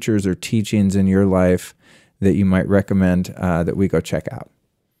 3 teachers or teachings in your life that you might recommend that we go check out?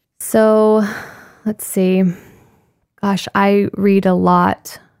 So let's see. Gosh, I read a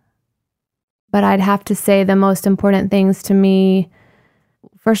lot, but I'd have to say the most important things to me.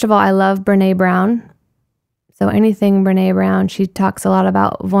 First of all, I love Brene Brown. So anything Brene Brown, she talks a lot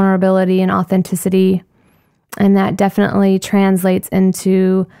about vulnerability and authenticity. And that definitely translates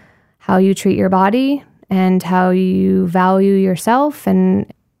into how you treat your body and how you value yourself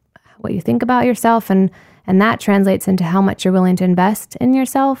and what you think about yourself. And that translates into how much you're willing to invest in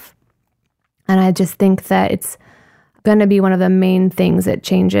yourself. And I just think that it's going to be one of the main things that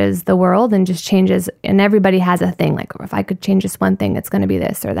changes the world and just changes. And everybody has a thing like, if I could change this one thing, it's going to be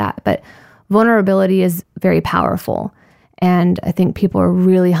this or that. But vulnerability is very powerful. And I think people are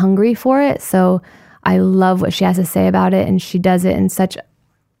really hungry for it. So I love what she has to say about it. And she does it in such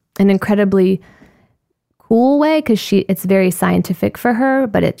an incredibly cool way because it's very scientific for her,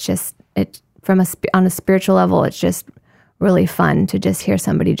 but it's just, on a spiritual level, it's just really fun to just hear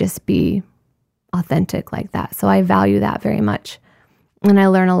somebody just be authentic like that. So I value that very much. And I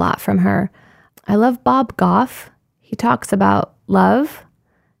learn a lot from her. I love Bob Goff. He talks about love.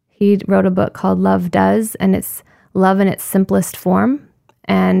 He wrote a book called Love Does, and it's love in its simplest form.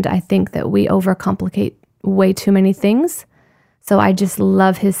 And I think that we overcomplicate way too many things. So I just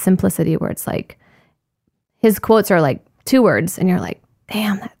love his simplicity where it's like, his quotes are like 2 words and you're like,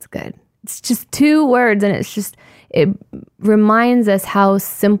 damn, that's good. It's just 2 words and it reminds us how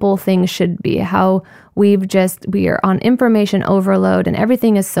simple things should be, how we are on information overload and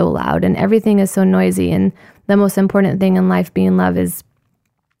everything is so loud and everything is so noisy. And the most important thing in life being love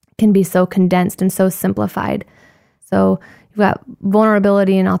can be so condensed and so simplified. So you've got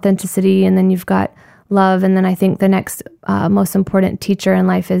vulnerability and authenticity, and then you've got love. And then I think the next most important teacher in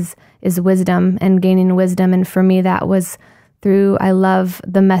life is wisdom and gaining wisdom. And for me, that was I love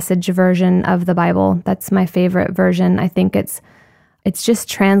the Message version of the Bible. That's my favorite version. I think it's just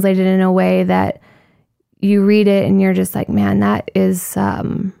translated in a way that you read it and you're just like, man, that is,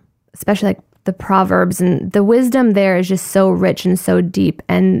 especially like the Proverbs, and the wisdom there is just so rich and so deep.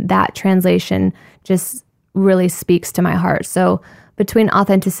 And that translation just really speaks to my heart. So between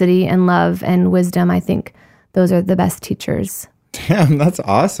authenticity and love and wisdom, I think those are the best teachers. Damn, that's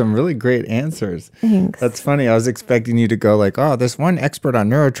awesome. Really great answers. Thanks. That's funny. I was expecting you to go like, oh, this one expert on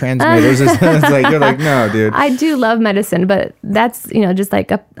neurotransmitters. It's like, you're like, no, dude. I do love medicine, but that's, just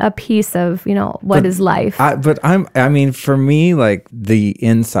like a piece of, what is life. For me, like the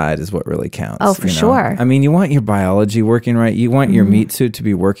inside is what really counts. Oh, for sure. I mean, you want your biology working right. You want your meat suit to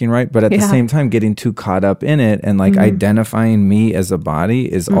be working right. But at the same time, getting too caught up in it and like identifying me as a body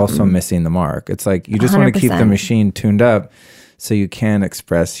is also missing the mark. It's like, you just want to keep the machine tuned up so you can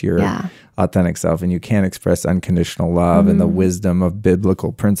express your authentic self and you can express unconditional love and the wisdom of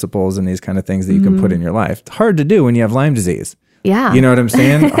biblical principles and these kind of things that you can put in your life. It's hard to do when you have Lyme disease. Yeah. You know what I'm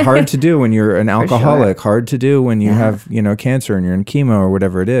saying? Hard to do when you're an alcoholic. Sure. Hard to do when you have, cancer and you're in chemo or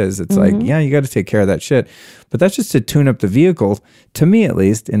whatever it is. It's like, you got to take care of that shit. But that's just to tune up the vehicle, to me at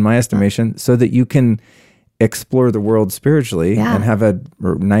least, in my estimation, so that you can explore the world spiritually and have a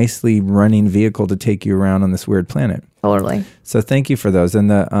nicely running vehicle to take you around on this weird planet. Totally. So thank you for those.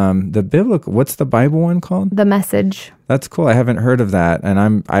 And the biblical, what's the Bible one called? The Message. That's cool. I haven't heard of that.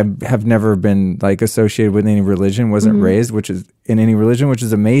 And I have never been like associated with any religion, wasn't raised in any religion, which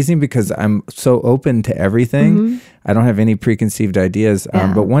is amazing because I'm so open to everything. I don't have any preconceived ideas.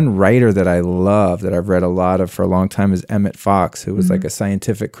 But one writer that I love, that I've read a lot of for a long time, is Emmett Fox, who was like a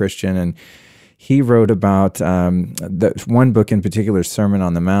scientific Christian. And he wrote about the one book in particular, Sermon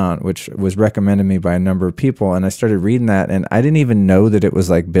on the Mount, which was recommended to me by a number of people. And I started reading that, and I didn't even know that it was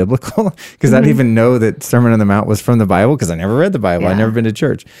like biblical because I didn't even know that Sermon on the Mount was from the Bible because I never read the Bible. I'd never been to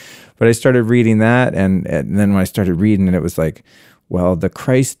church. But I started reading that, and then when I started reading it, it was like, well, the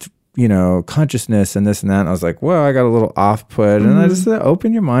Christ consciousness and this and that. And I was like, well, I got a little off put. And I just said,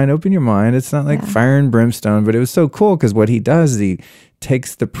 open your mind. It's not like fire and brimstone, but it was so cool because what he does is he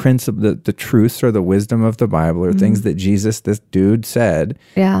takes the principle, the truths or the wisdom of the Bible or things that Jesus, this dude, said,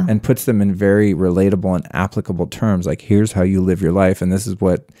 and puts them in very relatable and applicable terms. Like, here's how you live your life. And this is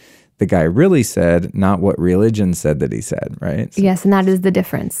what the guy really said, not what religion said that he said, right? So, yes, and that is the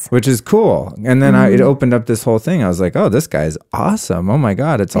difference. Which is cool. And then it opened up this whole thing. I was like, oh, this guy's awesome. Oh my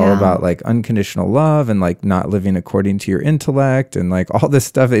God. It's all about like unconditional love and like not living according to your intellect and like all this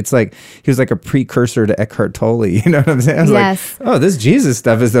stuff. It's like, he was like a precursor to Eckhart Tolle. You know what I'm saying? I was like, oh, this Jesus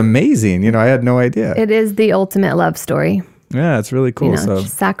stuff is amazing. I had no idea. It is the ultimate love story. Yeah, it's really cool. So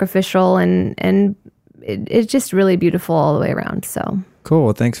sacrificial and it's just really beautiful all the way around. So cool.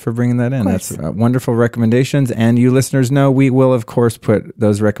 Well, thanks for bringing that in. That's wonderful recommendations. And you listeners know we will, of course, put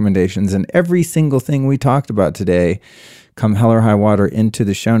those recommendations and every single thing we talked about today, come hell or high water, into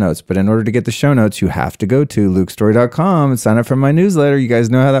the show notes. But in order to get the show notes, you have to go to lukestory.com and sign up for my newsletter. You guys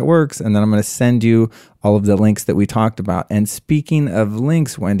know how that works. And then I'm going to send you all of the links that we talked about. And speaking of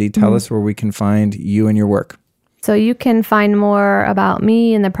links, Wendi, tell us where we can find you and your work. So you can find more about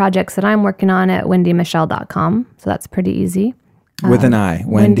me and the projects that I'm working on at wendymichelle.com. So that's pretty easy. With an I.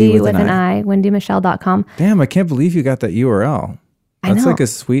 Wendi with an I. wendymichelle.com. Damn, I can't believe you got that URL. That's like a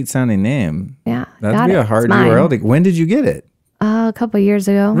sweet sounding name. Yeah. That'd be a hard URL. When did you get it? A couple of years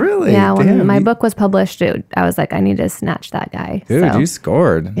ago. Really? Yeah, when my book was published, I was like, I need to snatch that guy. Dude, you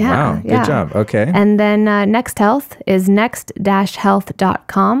scored. Yeah, wow, good job. Okay. And then Next Health is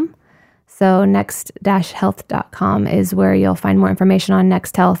next-health.com. So next-health.com is where you'll find more information on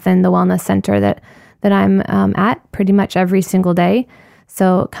Next Health and the wellness center that I'm at pretty much every single day.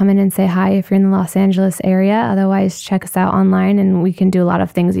 So come in and say hi if you're in the Los Angeles area. Otherwise, check us out online, and we can do a lot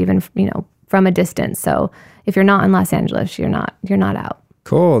of things even from a distance. So if you're not in Los Angeles, you're not out.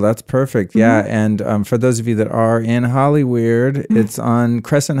 Cool. That's perfect. Yeah. And for those of you that are in Hollywood, it's on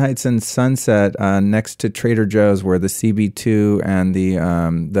Crescent Heights and Sunset next to Trader Joe's, where the CB2 and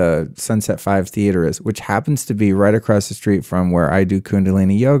the Sunset 5 Theater is, which happens to be right across the street from where I do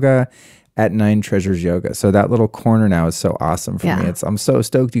Kundalini Yoga at 9 Treasures Yoga. So that little corner now is so awesome for me. I'm so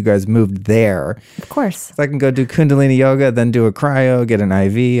stoked you guys moved there. Of course. So I can go do Kundalini Yoga, then do a cryo, get an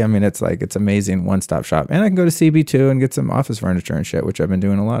IV. I mean, it's amazing, one-stop shop. And I can go to CB2 and get some office furniture and shit, which I've been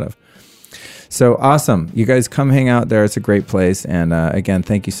doing a lot of. So awesome. You guys come hang out there. It's a great place. And again,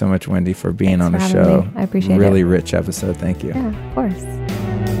 thank you so much, Wendi, for being on the show. I appreciate it. Really rich episode. Thank you. Yeah, of course.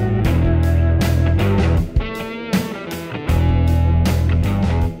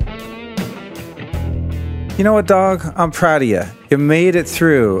 You know what, dog? I'm proud of you. You made it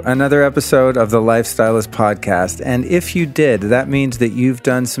through another episode of the Lifestylist Podcast. And if you did, that means that you've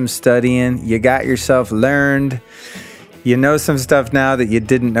done some studying, you got yourself learned, you know some stuff now that you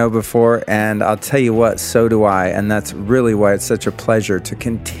didn't know before. And I'll tell you what, so do I. And that's really why it's such a pleasure to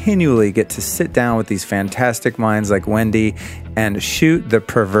continually get to sit down with these fantastic minds like Wendi and shoot the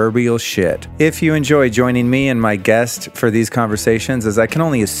proverbial shit. If you enjoy joining me and my guest for these conversations, as I can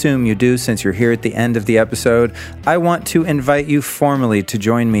only assume you do since you're here at the end of the episode, I want to invite you formally to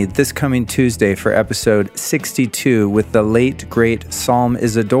join me this coming Tuesday for episode 62 with the late, great Psalm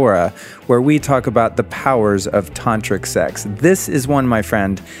Isadora, where we talk about the powers of tantric sex. This is one, my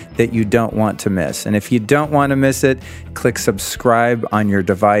friend, that you don't want to miss. And if you don't want to miss it, click subscribe on your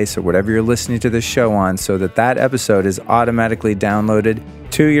device or whatever you're listening to this show on so that episode is automatically downloaded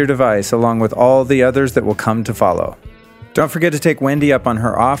to your device along with all the others that will come to follow. Don't forget to take Wendi up on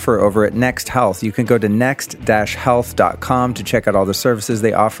her offer over at Next Health. You can go to next-health.com to check out all the services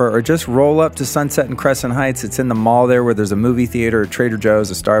they offer, or just roll up to Sunset and Crescent Heights. It's in the mall there where there's a movie theater, a Trader Joe's,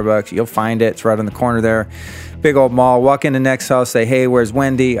 a Starbucks. You'll find it. It's right on the corner there. Big old mall. Walk into Next Health, say, hey, where's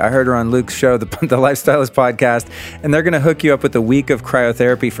Wendi? I heard her on Luke's show, the Lifestylist Podcast, and they're going to hook you up with a week of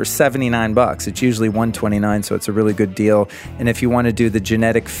cryotherapy for $79. It's usually $129, so it's a really good deal. And if you want to do the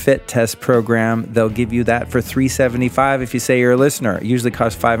genetic fit test program, they'll give you that for $375 if you say you're a listener. It usually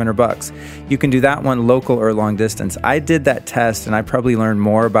costs $500. You can do that one local or long distance. I did that test, and I probably learned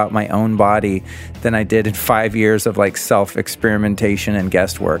more about my own body than I did in 5 years of self-experimentation and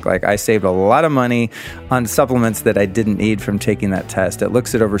guest work. I saved a lot of money on supplements that I didn't need from taking that test. It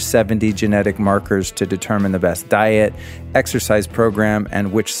looks at over 70 genetic markers to determine the best diet, exercise program,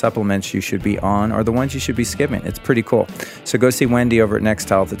 and which supplements you should be on or the ones you should be skipping. It's pretty cool. So go see Wendi over at Next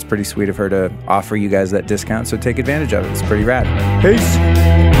Health. It's pretty sweet of her to offer you guys that discount, so take advantage of it. It's pretty rad.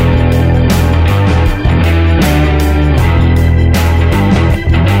 Peace.